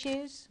memory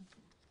issues,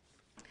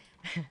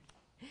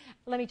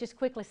 let me just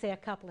quickly say a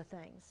couple of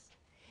things.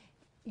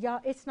 Y'all,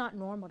 it's not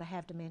normal to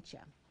have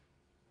dementia.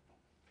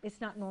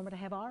 It's not normal to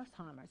have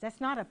Alzheimer's.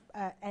 That's not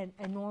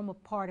a normal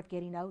part of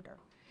getting older.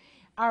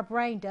 Our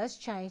brain does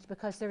change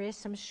because there is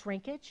some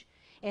shrinkage,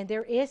 and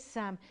there is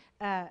some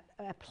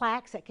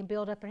plaques that can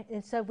build up,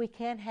 and so we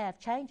can have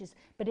changes,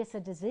 but it's a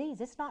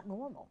disease. It's not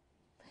normal.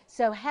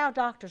 So how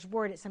doctors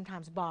word it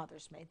sometimes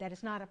bothers me. That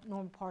is not a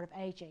normal part of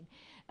aging.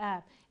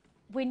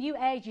 When you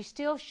age, you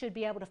still should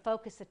be able to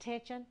focus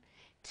attention,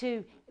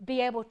 to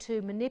be able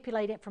to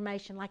manipulate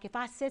information. Like if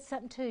I said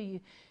something to you,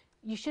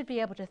 you should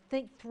be able to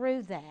think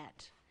through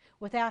that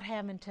without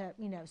having to,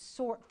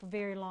 sort for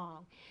very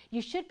long.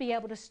 You should be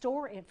able to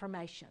store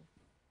information.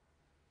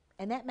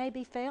 And that may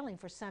be failing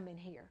for some in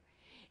here.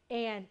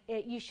 And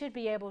you should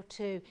be able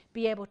to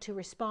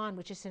respond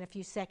with just in a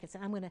few seconds.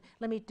 And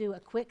let me do a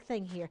quick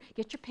thing here.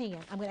 Get your pen.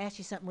 I'm going to ask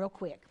you something real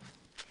quick.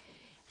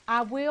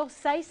 I will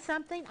say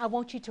something. I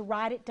want you to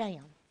write it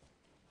down.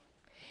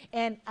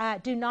 And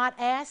do not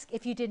ask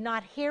if you did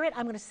not hear it.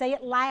 I'm going to say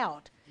it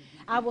loud.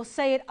 I will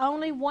say it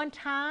only one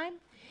time.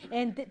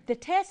 And the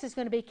test is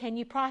going to be, can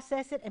you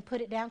process it and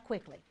put it down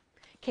quickly?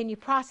 Can you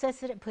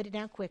process it and put it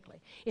down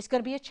quickly? It's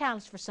going to be a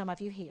challenge for some of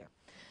you here.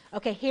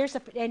 Okay,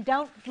 and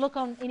don't look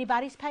on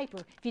anybody's paper.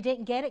 If you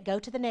didn't get it, go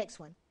to the next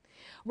one.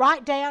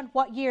 Write down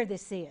what year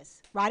this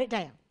is. Write it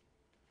down.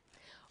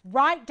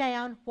 Write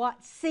down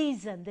what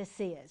season this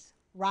is.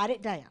 Write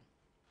it down.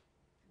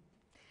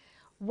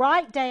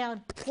 Write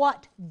down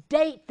what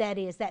date that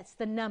is. That's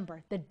the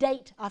number, the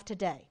date of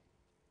today.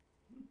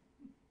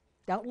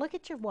 Don't look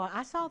at your watch.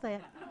 I saw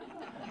that.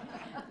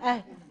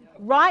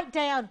 Write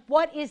down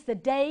what is the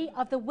day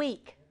of the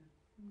week.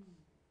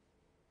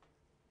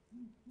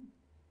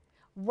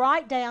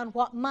 Write down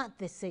what month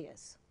this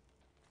is.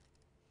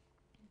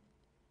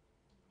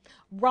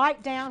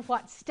 Write down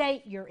what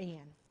state you're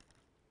in.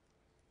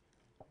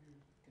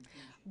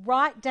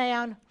 Write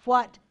down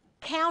what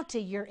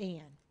county you're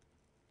in.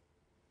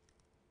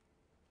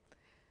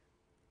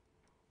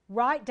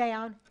 Write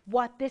down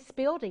what this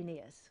building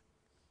is.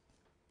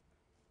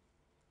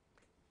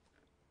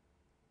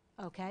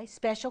 Okay,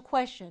 special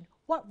question.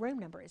 What room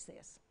number is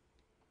this?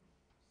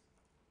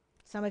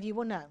 Some of you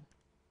will know.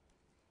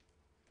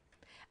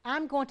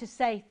 I'm going to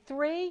say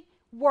 3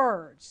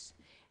 words.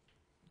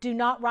 Do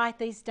not write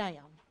these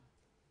down.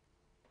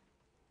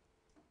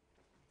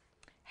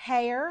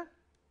 Hair.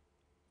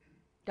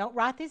 Don't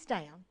write these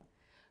down.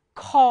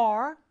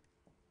 Car.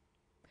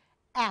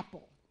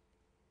 Apple.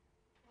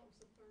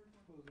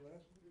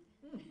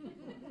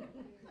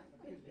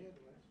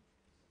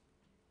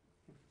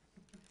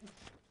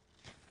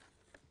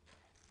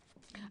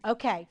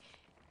 Okay.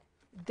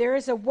 There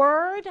is a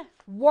word,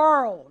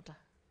 world.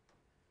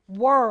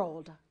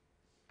 World.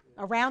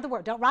 Around the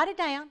world. Don't write it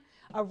down.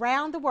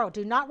 Around the world.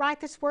 Do not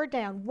write this word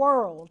down.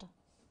 World.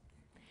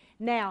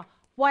 Now,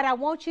 what I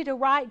want you to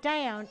write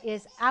down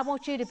is I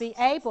want you to be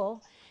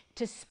able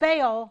to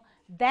spell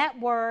that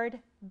word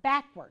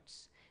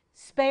backwards.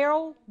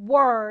 Spell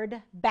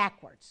word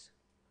backwards.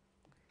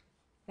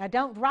 Now,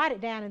 don't write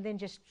it down and then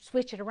just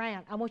switch it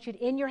around. I want you to,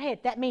 in your head,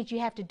 that means you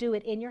have to do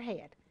it in your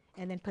head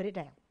and then put it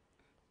down.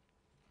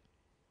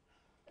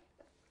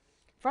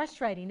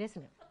 Frustrating,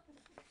 isn't it?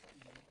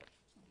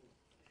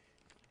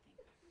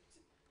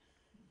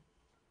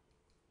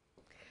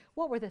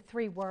 What were the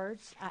 3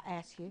 words I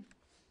asked you?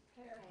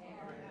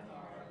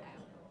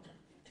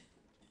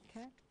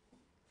 Okay.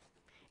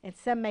 And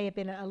some may have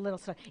been a little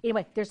slow.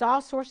 Anyway, there's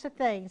all sorts of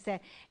things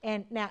that,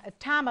 and now if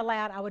time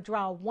allowed, I would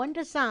draw one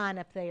design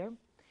up there,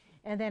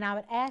 and then I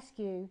would ask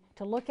you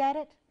to look at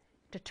it,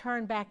 to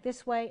turn back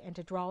this way, and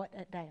to draw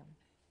it down.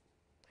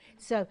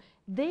 So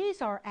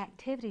these are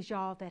activities,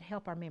 y'all, that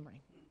help our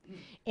memory.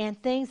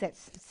 And things that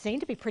seem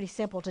to be pretty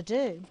simple to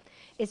do.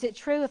 Is it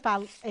true if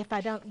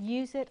I don't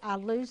use it, I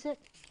lose it?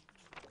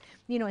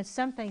 And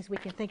some things we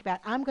can think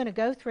about. I'm going to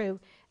go through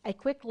a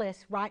quick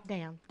list, write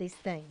down these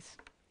things.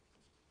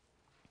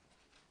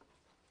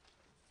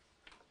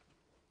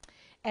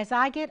 As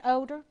I get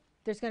older,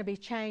 there's going to be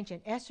change in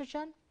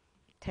estrogen,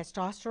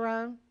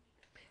 testosterone,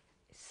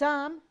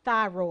 some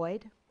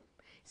thyroid,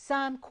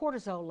 some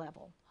cortisol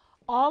level.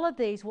 All of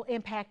these will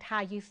impact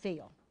how you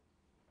feel.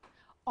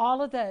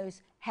 All of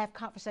those have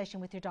conversation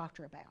with your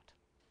doctor about.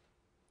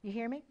 You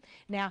hear me?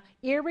 Now,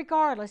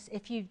 irregardless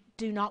if you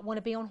do not want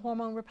to be on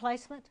hormone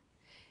replacement,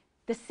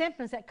 the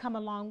symptoms that come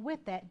along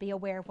with that, be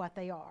aware of what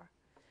they are.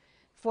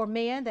 For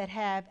men that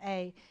have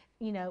a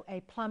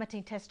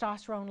plummeting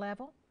testosterone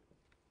level,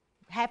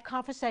 have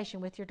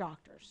conversation with your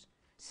doctors.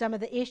 Some of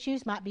the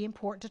issues might be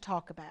important to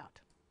talk about.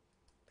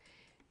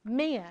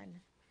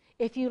 Men,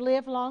 if you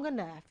live long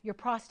enough, your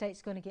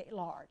prostate's going to get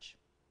large.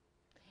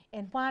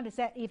 And why does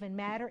that even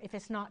matter if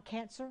it's not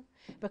cancer?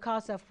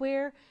 Because of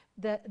where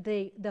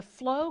the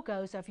flow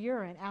goes of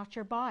urine out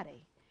your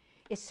body.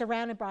 It's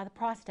surrounded by the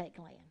prostate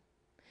gland.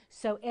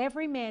 So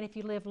every man, if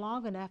you live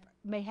long enough,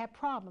 may have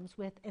problems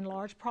with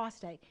enlarged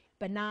prostate,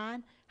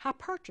 benign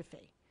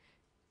hypertrophy.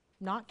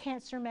 Not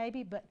cancer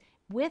maybe, but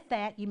with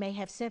that you may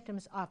have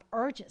symptoms of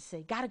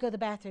urgency. Got to go to the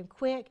bathroom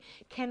quick,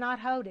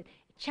 cannot hold it.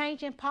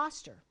 Change in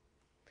posture.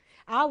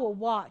 I will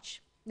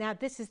watch, now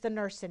this is the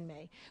nurse in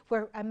me,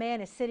 where a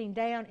man is sitting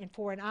down and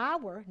for an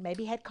hour,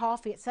 maybe had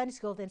coffee at Sunday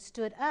school, then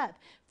stood up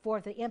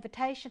for the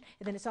invitation,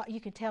 and then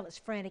you can tell it's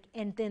frantic,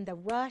 and then the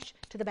rush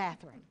to the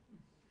bathroom.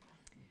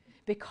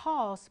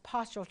 Because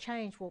postural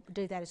change will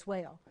do that as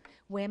well.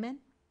 Women,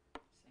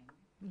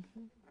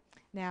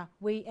 now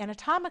we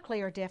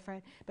anatomically are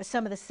different, but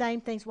some of the same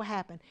things will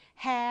happen.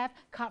 Have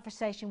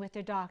conversation with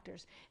their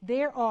doctors.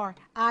 There are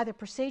either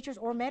procedures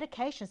or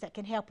medications that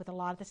can help with a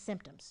lot of the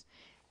symptoms.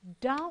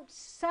 Don't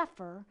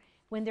suffer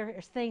when there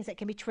are things that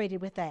can be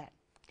treated with that.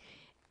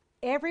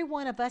 Every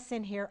one of us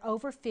in here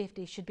over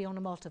 50 should be on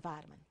a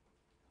multivitamin.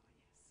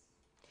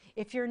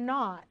 If you're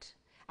not,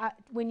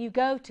 when you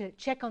go to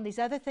check on these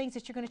other things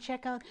that you're going to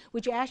check on,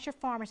 would you ask your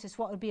pharmacist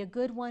what would be a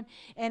good one?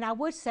 And I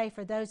would say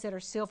for those that are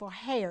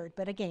silver-haired,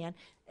 but again,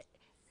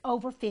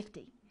 over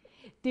 50.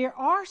 There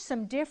are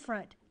some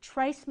different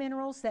trace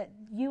minerals that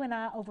you and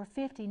I over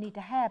 50 need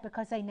to have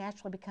because they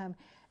naturally become,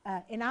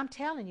 and I'm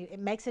telling you, it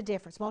makes a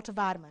difference,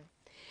 multivitamin.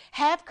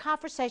 Have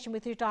conversation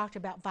with your doctor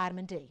about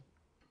vitamin D.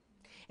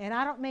 And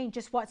I don't mean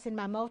just what's in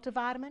my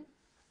multivitamin.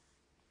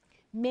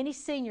 Many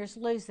seniors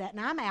lose that, and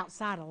I'm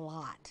outside a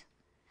lot.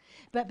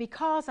 But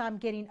because I'm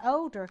getting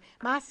older,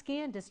 my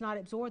skin does not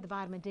absorb the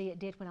vitamin D it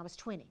did when I was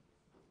 20.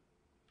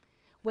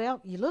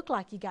 Well, you look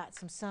like you got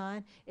some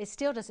sun. It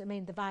still doesn't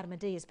mean the vitamin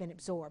D has been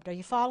absorbed. Are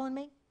you following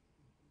me?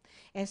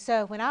 And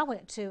so when I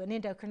went to an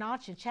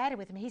endocrinologist and chatted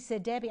with him, he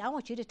said, Debbie, I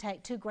want you to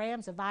take 2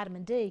 grams of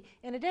vitamin D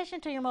in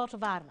addition to your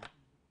multivitamin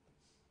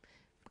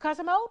because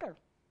I'm older.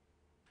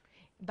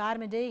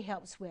 Vitamin D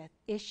helps with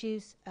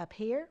issues up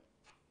here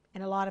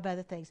and a lot of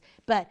other things.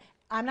 But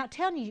I'm not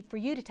telling you for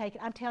you to take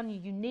it. I'm telling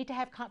you you need to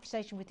have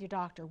conversation with your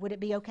doctor. Would it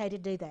be okay to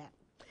do that?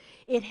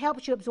 It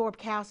helps you absorb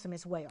calcium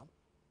as well.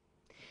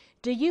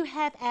 Do you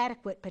have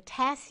adequate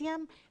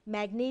potassium,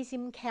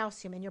 magnesium,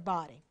 calcium in your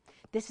body?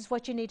 This is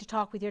what you need to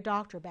talk with your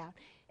doctor about.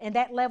 And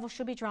that level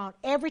should be drawn.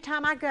 Every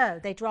time I go,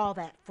 they draw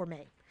that for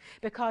me.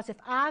 Because if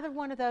either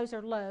one of those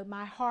are low,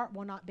 my heart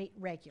will not beat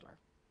regular.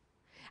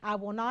 I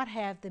will not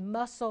have the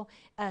muscle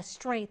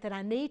strength that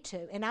I need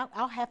to. And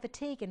I'll have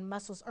fatigue in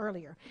muscles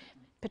earlier.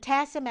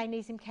 Potassium,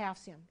 magnesium,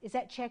 calcium. Is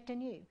that checked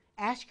in you?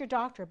 Ask your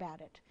doctor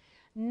about it.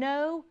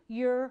 Know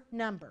your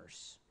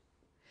numbers.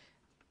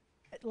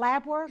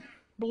 Lab work,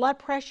 blood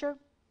pressure,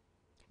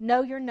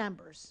 know your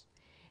numbers.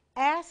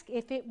 Ask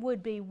if it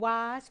would be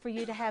wise for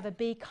you to have a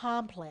B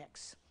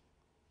complex.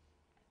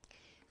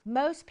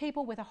 Most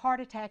people with a heart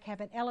attack have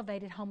an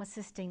elevated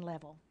homocysteine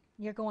level.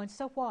 You're going,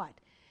 so what?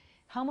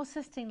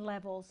 Homocysteine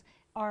levels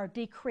are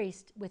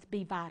decreased with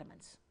B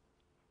vitamins.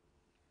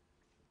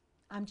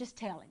 I'm just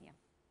telling you.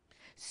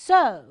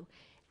 So,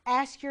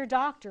 ask your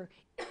doctor,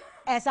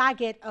 as I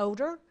get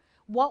older,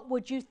 what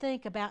would you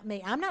think about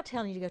me? I'm not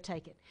telling you to go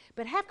take it,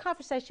 but have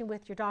conversation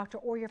with your doctor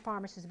or your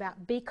pharmacist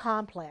about B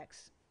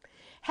complex.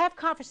 Have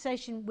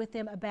conversation with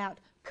them about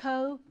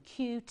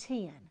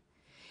CoQ10.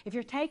 If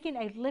you're taking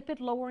a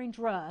lipid-lowering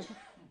drug,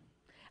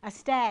 a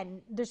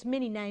statin, there's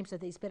many names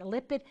of these, but a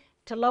lipid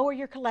to lower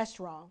your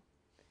cholesterol,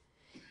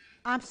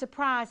 I'm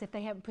surprised if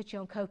they haven't put you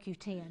on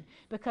CoQ10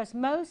 because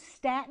most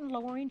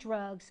statin-lowering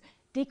drugs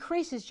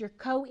decreases your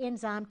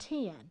coenzyme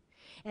 10,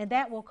 and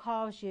that will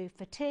cause you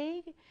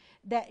fatigue,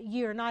 that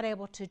you're not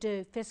able to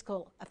do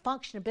physical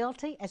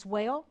functionability as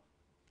well,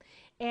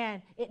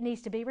 and it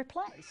needs to be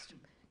replaced.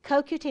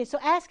 CoQ10, so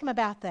ask them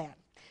about that.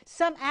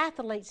 Some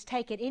athletes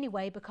take it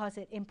anyway because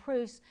it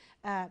improves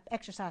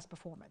exercise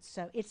performance,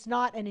 so it's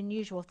not an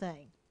unusual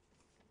thing.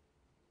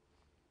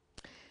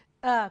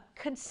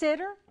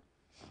 Consider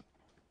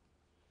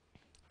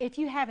if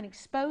you have an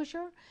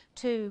exposure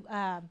to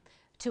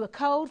a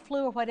cold,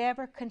 flu, or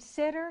whatever,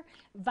 consider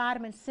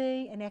vitamin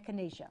C and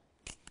echinacea.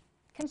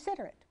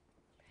 Consider it.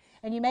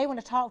 And you may want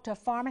to talk to a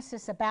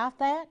pharmacist about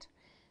that.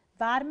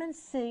 Vitamin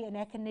C and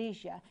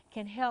echinacea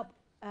can help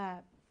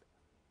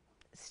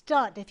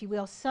stunt, if you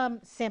will, some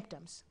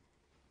symptoms.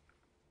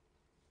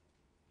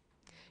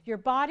 Your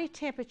body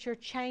temperature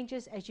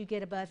changes as you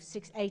get above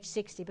age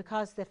 60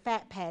 because the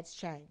fat pads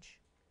change.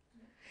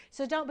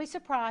 So don't be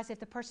surprised if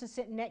the person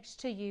sitting next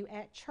to you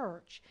at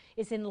church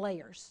is in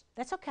layers.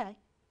 That's okay.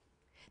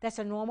 That's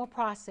a normal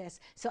process.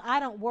 So I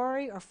don't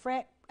worry or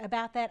fret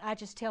about that. I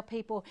just tell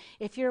people,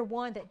 if you're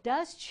one that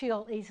does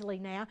chill easily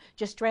now,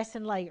 just dress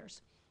in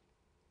layers.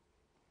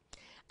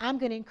 I'm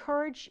going to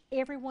encourage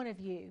every one of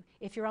you,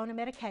 if you're on a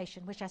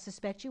medication, which I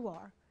suspect you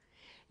are,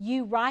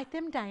 you write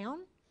them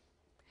down,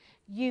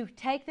 you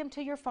take them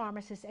to your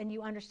pharmacist, and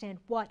you understand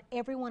what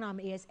every one of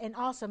them is, and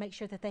also make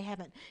sure that they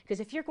haven't, because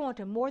if you're going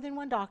to more than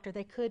one doctor,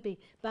 they could be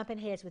bumping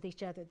heads with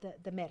each other,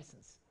 the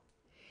medicines.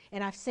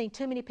 And I've seen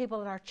too many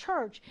people at our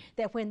church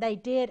that when they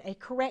did a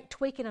correct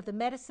tweaking of the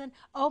medicine,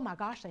 oh my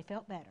gosh, they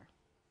felt better.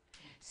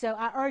 So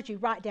I urge you,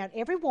 write down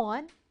every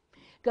one,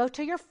 go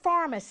to your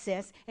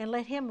pharmacist and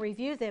let him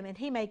review them, and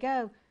he may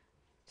go,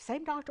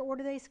 same doctor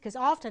ordered these? Because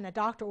often a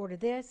doctor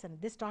ordered this,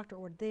 and this doctor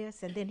ordered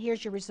this, and then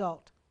here's your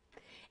result.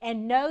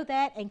 And know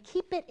that and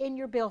keep it in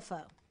your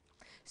billfold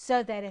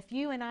so that if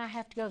you and I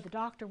have to go to the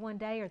doctor one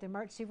day or the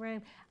emergency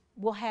room,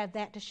 we'll have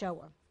that to show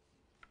them.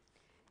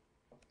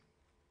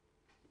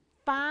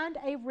 Find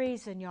a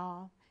reason,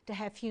 y'all, to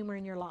have humor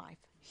in your life.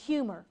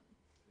 Humor.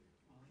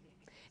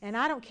 And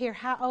I don't care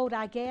how old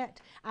I get,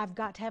 I've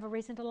got to have a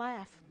reason to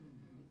laugh.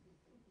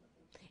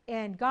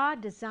 And God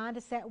designed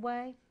us that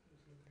way.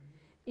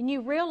 And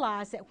you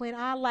realize that when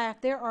I laugh,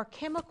 there are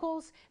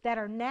chemicals that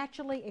are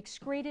naturally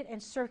excreted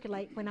and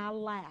circulate when I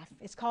laugh.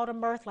 It's called a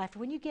mirth laugh.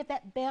 When you give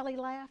that belly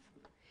laugh,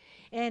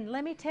 and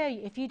let me tell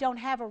you, if you don't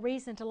have a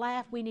reason to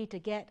laugh, we need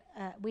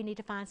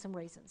to find some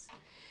reasons.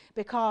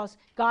 Because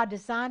God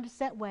designed us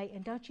that way,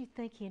 and don't you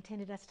think He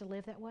intended us to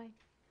live that way?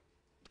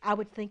 I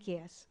would think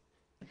yes.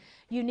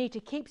 You need to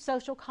keep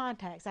social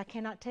contacts. I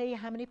cannot tell you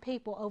how many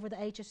people over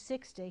the age of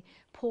 60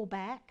 pull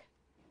back.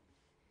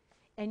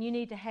 And you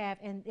need to have,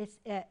 and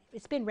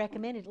it's been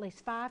recommended, at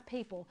least 5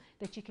 people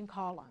that you can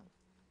call on.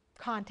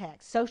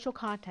 Contacts, social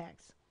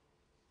contacts.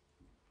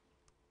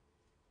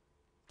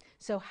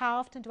 So how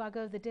often do I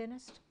go to the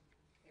dentist?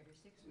 Every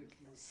 6 weeks.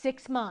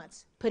 6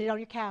 months. Put it on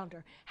your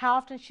calendar. How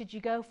often should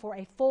you go for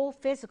a full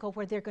physical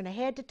where they're going to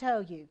head to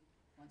toe you?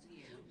 Once a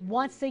year.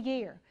 Once a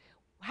year.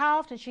 How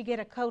often should you get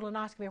a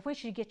colonoscopy, or when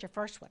should you get your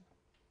first one?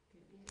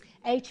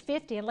 Age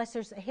 50, unless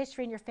there's a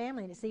history in your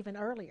family and it's even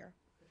earlier.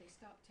 But they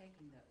stopped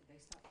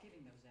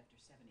giving those after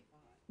 75.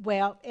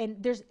 Well,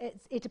 and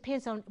it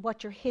depends on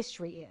what your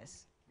history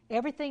is.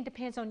 Everything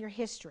depends on your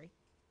history.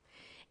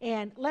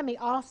 And let me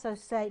also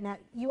say, now,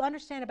 you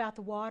understand about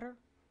the water,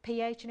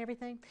 pH and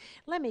everything?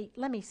 Let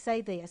me say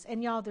this,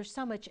 and y'all, there's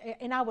so much,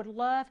 and I would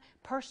love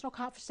personal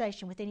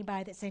conversation with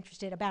anybody that's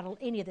interested about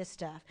any of this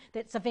stuff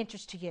that's of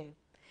interest to you.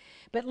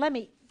 But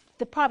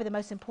probably the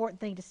most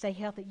important thing to stay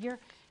healthy,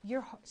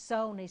 your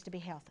soul needs to be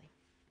healthy.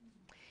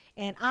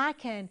 And I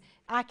can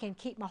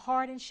keep my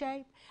heart in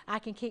shape. I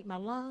can keep my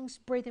lungs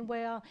breathing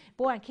well.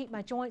 Boy, I can keep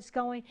my joints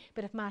going.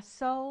 But if my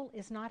soul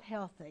is not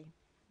healthy,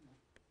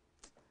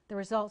 the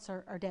results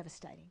are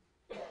devastating.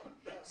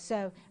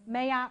 So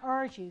may I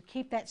urge you,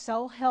 keep that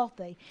soul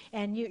healthy,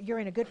 and you're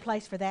in a good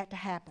place for that to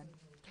happen.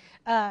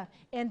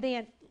 And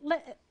then,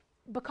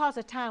 because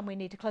of time, we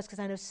need to close, because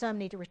I know some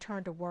need to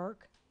return to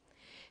work.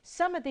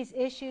 Some of these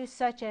issues,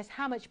 such as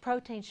how much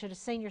protein should a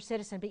senior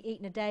citizen be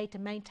eating a day to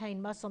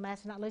maintain muscle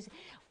mass and not lose it,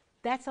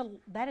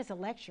 that is a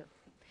lecture.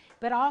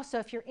 But also,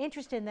 if you're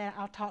interested in that,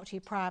 I'll talk to you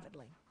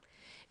privately.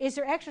 Is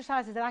there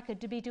exercises that I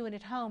could be doing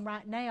at home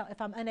right now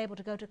if I'm unable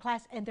to go to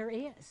class? And there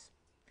is.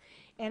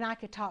 And I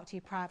could talk to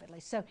you privately.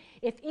 So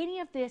if any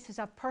of this is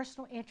of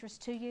personal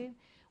interest to you,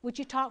 would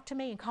you talk to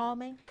me and call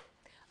me?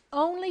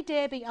 Only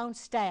Debbie on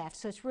staff,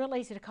 so it's real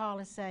easy to call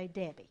and say,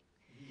 Debbie.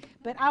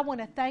 But I want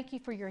to thank you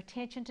for your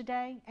attention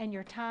today and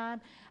your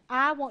time.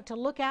 I want to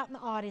look out in the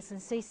audience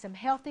and see some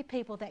healthy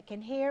people that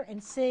can hear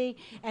and see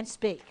and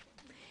speak.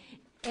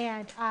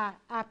 And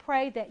I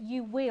pray that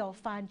you will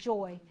find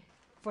joy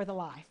for the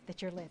life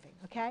that you're living,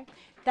 okay?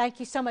 Thank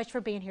you so much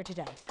for being here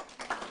today.